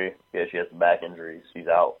 Injury. Yeah, she has a back injury. She's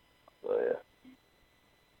out. So,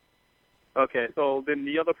 yeah. Okay, so then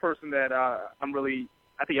the other person that I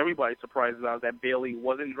think everybody's surprised about is that Bayley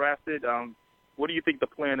wasn't drafted. What do you think the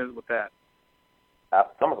plan is with that?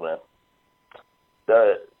 After SummerSlam.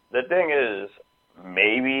 The thing is,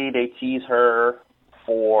 maybe they tease her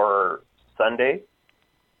for Sunday,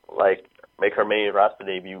 like make her main roster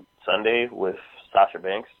debut Sunday with Sasha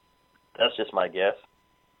Banks. That's just my guess.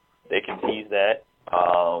 They can tease that.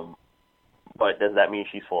 But does that mean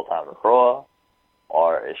she's full-time in Raw?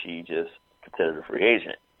 Or is she just considered a free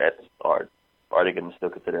agent? Or are they going to still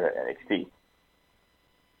consider her NXT?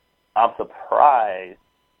 I'm surprised.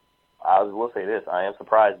 I will say this. I am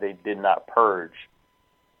surprised they did not purge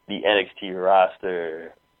the NXT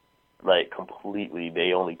roster, like, completely.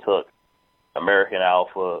 They only took American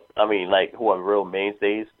Alpha. I mean, like, who are real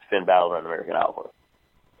mainstays? Finn Balor and American Alpha.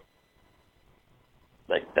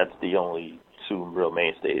 Like, that's the only 2 real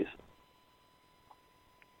mainstays.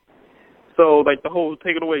 So, like, the whole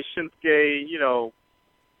taking away Shinsuke, you know,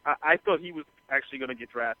 I thought he was actually going to get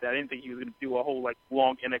drafted. I didn't think he was going to do a whole, like,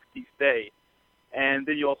 long NXT stay. And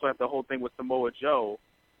then you also have the whole thing with Samoa Joe.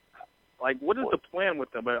 Like, what is the plan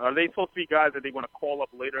with them? Are they supposed to be guys that they want to call up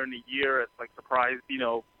later in the year as, like, surprise, you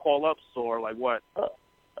know, call-ups, or, like, what?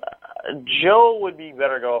 Joe would be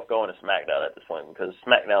better off going to SmackDown at this point because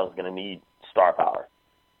SmackDown is going to need star power.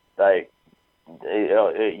 Like,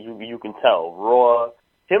 you can tell. Raw,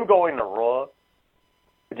 him going to Raw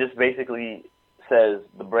just basically says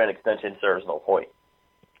the brand extension serves no point.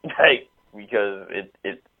 Like, because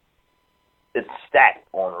it's stacked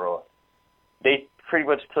on Raw. They pretty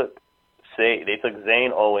much took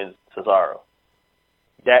Zayn, Owens, Cesaro.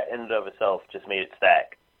 That in and of itself just made it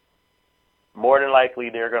stack. More than likely,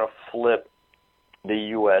 they're going to flip the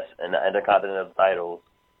U.S. and the Intercontinental titles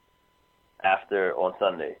on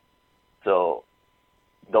Sunday. So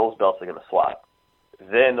those belts are going to swap.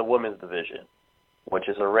 Then the women's division, which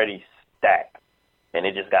is already stacked, and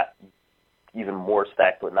it just got even more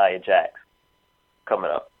stacked with Nia Jax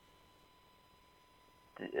coming up.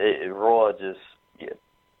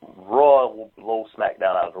 Raw will blow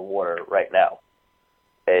SmackDown out of the water right now.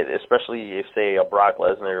 And especially if, say, a Brock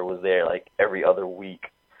Lesnar was there like every other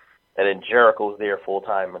week, and then Jericho's there full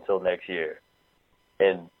time until next year.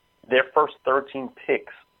 And their first 13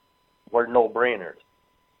 picks were no-brainers.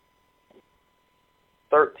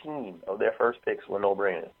 13 of their first picks were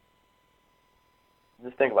no-brainers.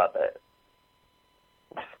 Just think about that.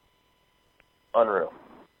 Unreal.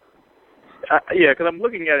 Yeah, because I'm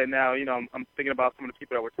looking at it now. You know, I'm thinking about some of the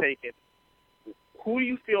people that were taken. Who do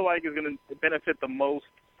you feel like is going to benefit the most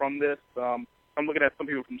from this? I'm looking at some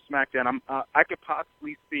people from SmackDown. I could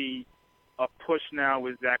possibly see a push now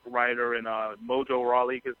with Zack Ryder and Mojo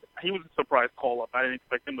Rawley, because he was a surprise call-up. I didn't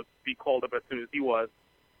expect him to be called up as soon as he was.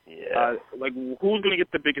 Yeah. Like, who's going to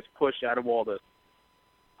get the biggest push out of all this?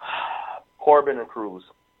 Corbin and Cruz.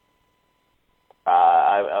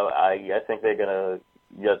 I think they're going to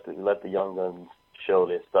let the young guns show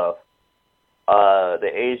their stuff. The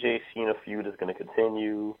AJ Cena feud is going to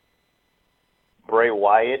continue. Bray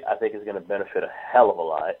Wyatt, I think, is going to benefit a hell of a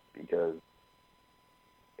lot because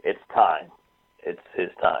it's time. It's his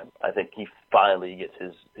time. I think he finally gets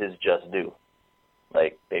his just due.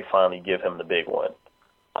 Like, they finally give him the big one.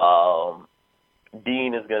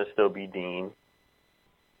 Dean is going to still be Dean.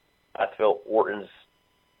 I feel Orton's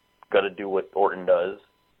going to do what Orton does.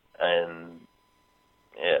 And,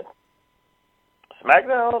 yeah.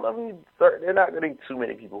 SmackDown, I mean, they're not going to be too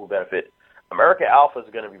many people who benefit. American Alpha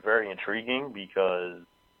is going to be very intriguing because,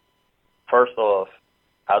 first off,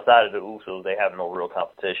 outside of the Usos, they have no real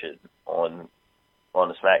competition on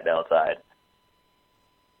the SmackDown side.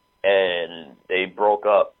 And they broke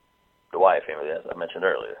up the Wyatt family, as I mentioned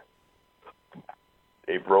earlier.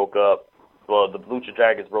 They broke up. Well, the Lucha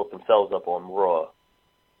Dragons broke themselves up on Raw.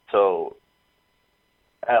 So,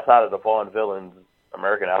 outside of the Vaughn Villains,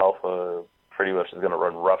 American Alpha pretty much is going to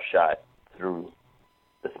run roughshod through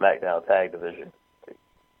the SmackDown Tag Division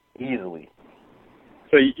easily.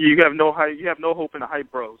 So you have no hope in the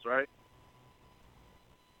Hype Bros, right?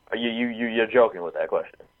 You're joking with that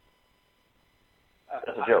question.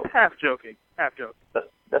 That's a joke. Half joking.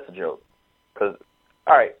 That's a joke. Because,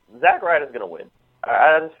 all right, Zack Ryder's going to win.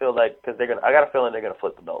 I just feel like, because I got a feeling they're going to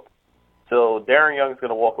flip the belt. So Darren Young's going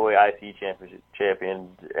to walk away IC champion,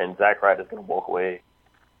 and Zack Ryder's going to walk away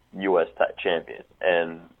U.S. champion,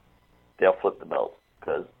 and they'll flip the belt.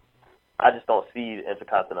 Because I just don't see the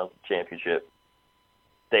Intercontinental Championship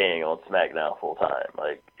staying on SmackDown full time.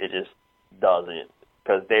 Like, it just doesn't.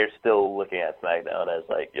 Because they're still looking at SmackDown as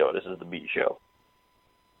like, yo, this is the B show.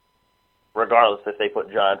 Regardless if they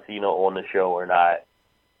put John Cena on the show or not,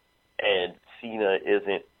 and Cena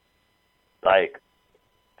isn't like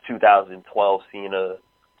 2012 Cena,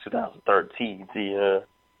 2013 Cena.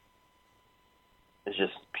 It's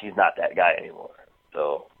just, he's not that guy anymore.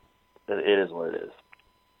 So, it is what it is.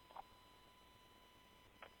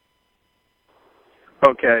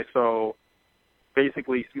 Okay, so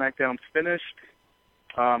basically SmackDown's finished.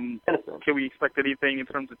 Can we expect anything in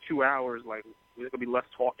terms of 2 hours? Like, there's going to be less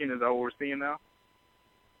talking? Is that what we're seeing now?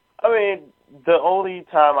 I mean, the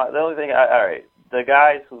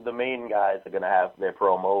main guys are going to have their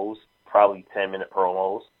promos, probably 10-minute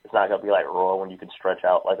promos. It's not going to be like Raw when you can stretch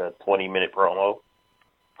out like a 20-minute promo.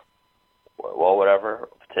 Well, whatever,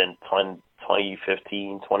 10, 20,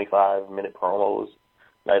 15, 25-minute promos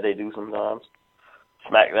like they do sometimes.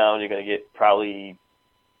 SmackDown, you're going to get probably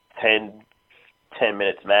 10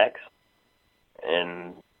 minutes max,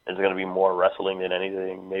 and there's going to be more wrestling than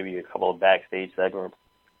anything, maybe a couple of backstage segments,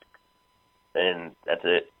 and that's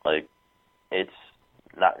it. Like, it's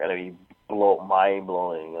not going to be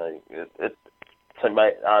mind-blowing. Like,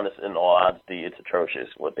 in all honesty, it's atrocious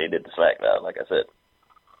what they did to SmackDown, like I said.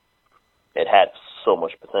 It had so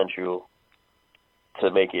much potential to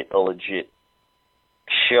make it a legit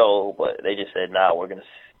show, but they just said, nah, we're going to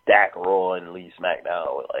stack Raw and leave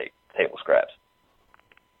SmackDown with, like, table scraps.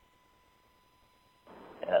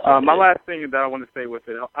 My last thing that I want to say with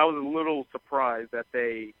it, I was a little surprised that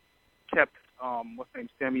they kept,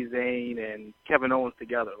 Sami Zayn and Kevin Owens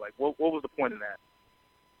together. Like, what was the point of that?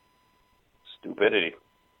 Stupidity.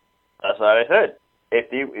 That's what I said.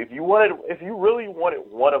 If you really wanted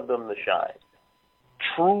one of them to shine,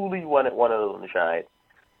 truly wanted one of them to shine,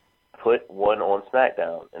 put one on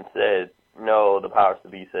SmackDown and said, no, the powers to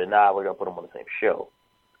be said, nah, we're going to put them on the same show.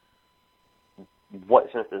 What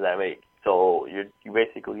sense does that make? So you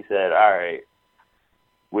basically said, all right,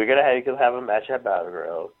 we're going to have a match at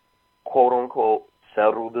Battleground, quote unquote,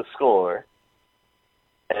 settle the score,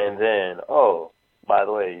 and then, oh, by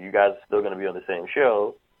the way, you guys are still going to be on the same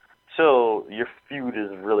show, So your feud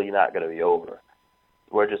is really not going to be over.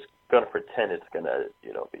 We're just going to pretend it's going to,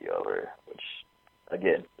 be over, which,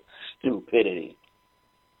 again, stupidity.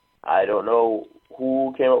 I don't know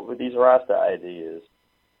who came up with these roster ideas,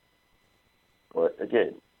 but,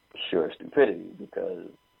 again, sure stupidity, because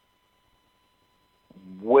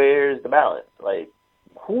where's the balance? Like,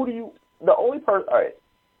 the only person, all right,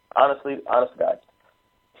 honest to God,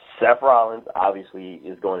 Seth Rollins obviously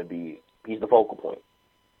is going to be, he's the focal point.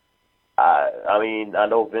 I mean, I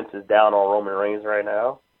know Vince is down on Roman Reigns right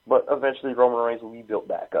now, but eventually Roman Reigns will be built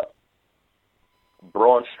back up.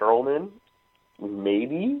 Braun Strowman,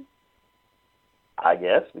 maybe, I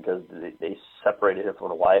guess, because they separated him from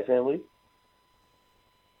the Wyatt family.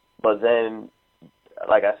 But then,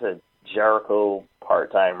 like I said, Jericho,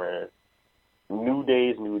 part-timer, New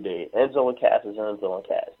Day, Enzo and Cass is Enzo and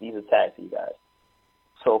Cass. These are tag team guys.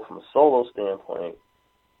 So from a solo standpoint,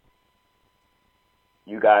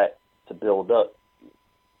 you got to build up,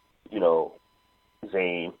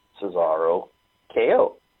 Zayn, Cesaro,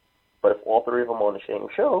 KO. But if all three of them are on the same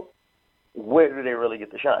show, where do they really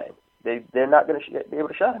get to shine? They're not going to be able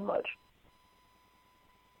to shine much.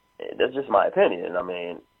 That's just my opinion. I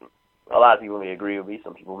mean, a lot of people may agree with me.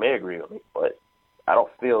 Some people may agree with me. But I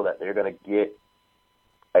don't feel that they're going to get,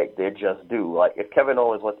 like, they're just due. Like, if Kevin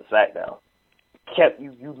Owens went to SmackDown,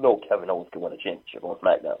 you know Kevin Owens can win a championship on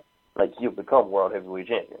SmackDown. Like, he'll become World Heavyweight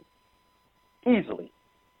Champion. Easily.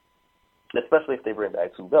 Especially if they bring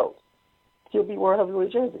back 2 belts. He'll be World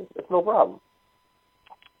Heavyweight Champion. It's no problem.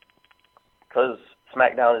 Because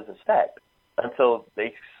SmackDown isn't stacked. Because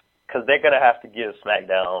they're going to have to give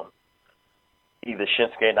SmackDown either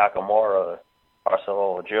Shinsuke Nakamura or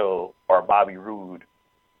Samoa Joe or Bobby Roode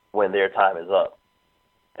when their time is up.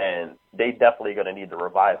 And they definitely going to need the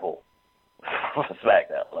revival for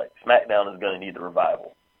SmackDown. Like, SmackDown is going to need the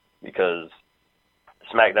revival because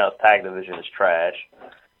SmackDown's tag division is trash.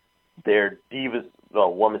 Their Divas,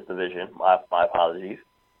 women's division, my apologies.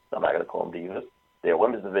 I'm not going to call them Divas. Their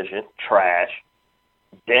women's division, trash.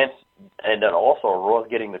 And then also Raw's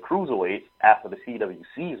getting the cruiserweights after the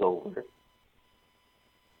CWC is over.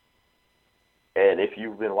 And if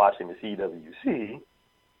you've been watching the CWC,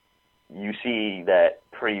 you see that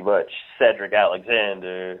pretty much Cedric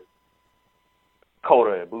Alexander,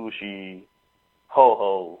 Kota Ibushi,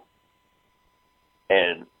 Ho-Ho,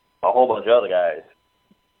 and a whole bunch of other guys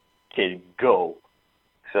can go.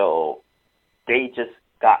 So they just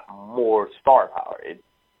got more star power.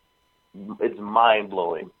 It's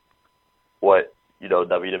mind-blowing what,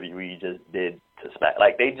 WWE just did to SmackDown.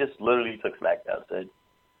 Like, they just literally took SmackDown and said,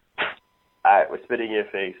 all right, we're spitting in your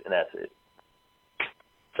face, and that's it.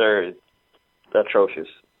 Sir, it's atrocious.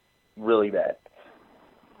 Really bad.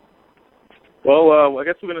 Well, I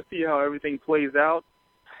guess we're going to see how everything plays out.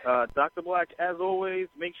 Dr. Black, as always,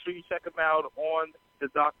 make sure you check him out on The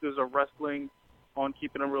Doctors of Wrestling on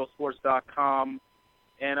KeepingItRealSports.com.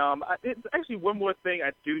 And it's actually one more thing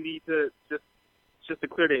I do need to just to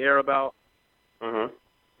clear the air about. Mm-hmm.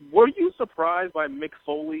 Were you surprised by Mick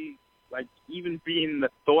Foley, like, even being the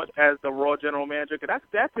thought as the Raw general manager? Because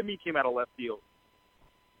that to me came out of left field.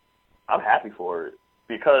 I'm happy for it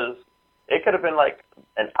because it could have been like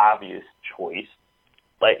an obvious choice.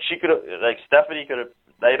 Like Stephanie could have,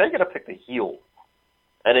 they could have picked a heel,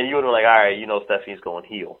 and then you would have been like, all right, Stephanie's going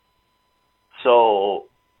heel. So,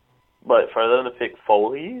 but for them to pick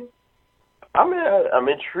Foley, I'm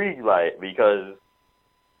intrigued by it because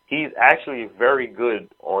he's actually a very good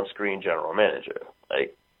on-screen general manager.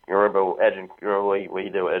 Like, you remember what he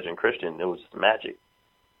did with Edge and Christian? It was magic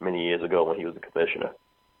many years ago when he was the commissioner.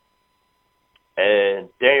 And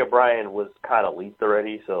Daniel Bryan was kind of leaked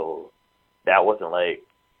already, so that wasn't like,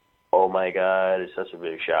 oh my God, it's such a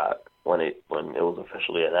big shock when it was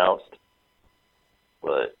officially announced.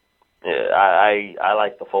 But yeah, I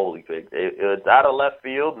like the Foley pick. It's out of left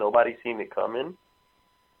field. Nobody seen it coming,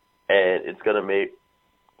 and it's gonna make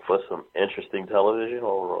for some interesting television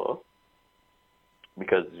overall.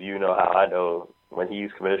 Because you know how I know when he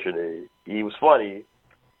was commissioner, he was funny,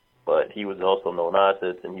 but he was also no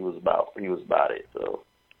nonsense, and he was about it. So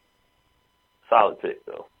solid pick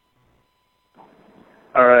though.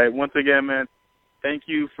 All right, once again, man, thank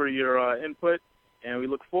you for your input, and we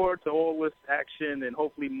look forward to all this action, and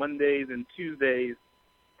hopefully Mondays and Tuesdays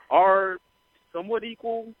are somewhat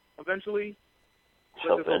equal eventually.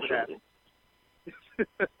 Eventually.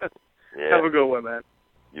 Yeah. Have a good one, man.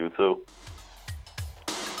 You too.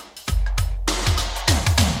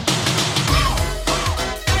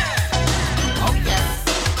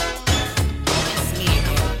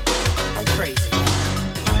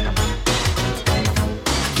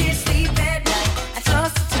 Can't sleep at night. I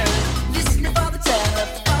toss and turn, listening for the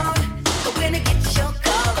telephone.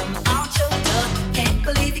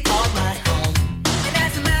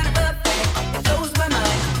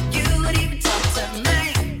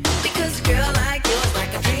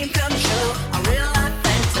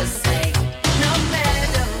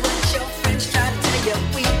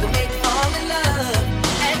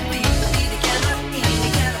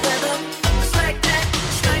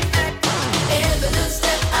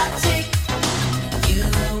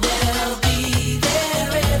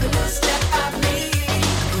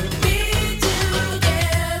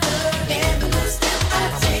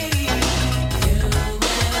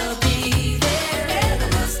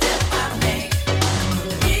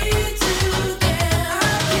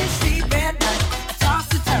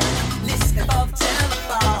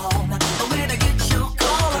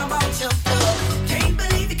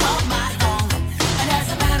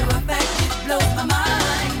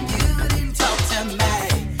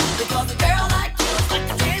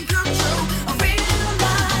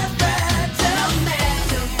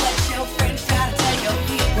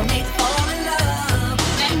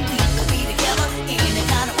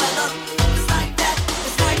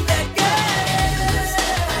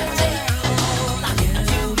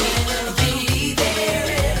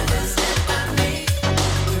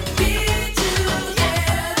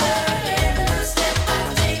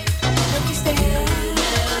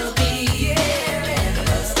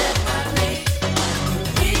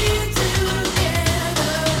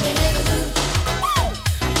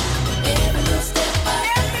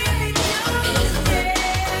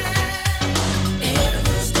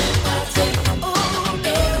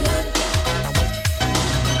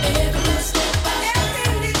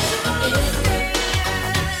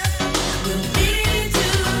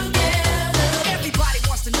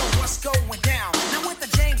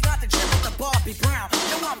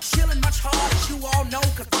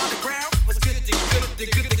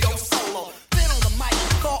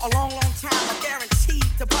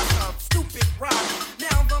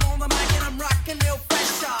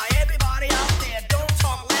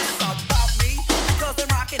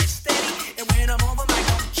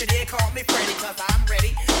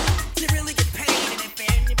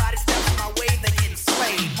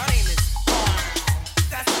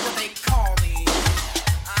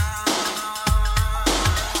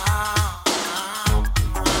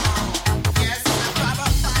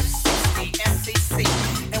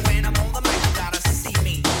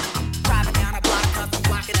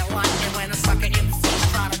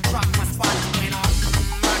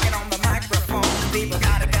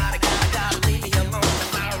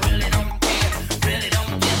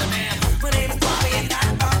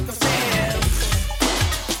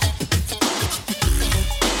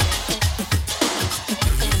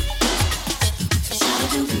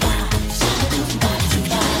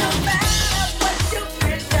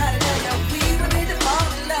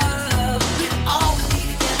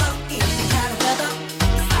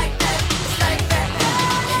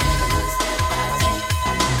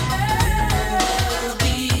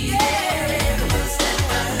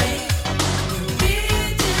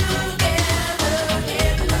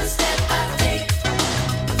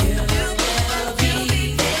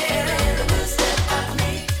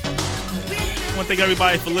 thank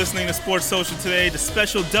everybody for listening to Sports Social today, the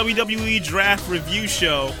special WWE Draft Review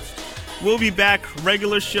Show. We'll be back,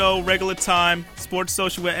 regular show, regular time, Sports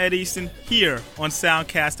Social with Ed Easton, here on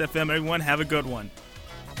Soundcast FM. Everyone, have a good one.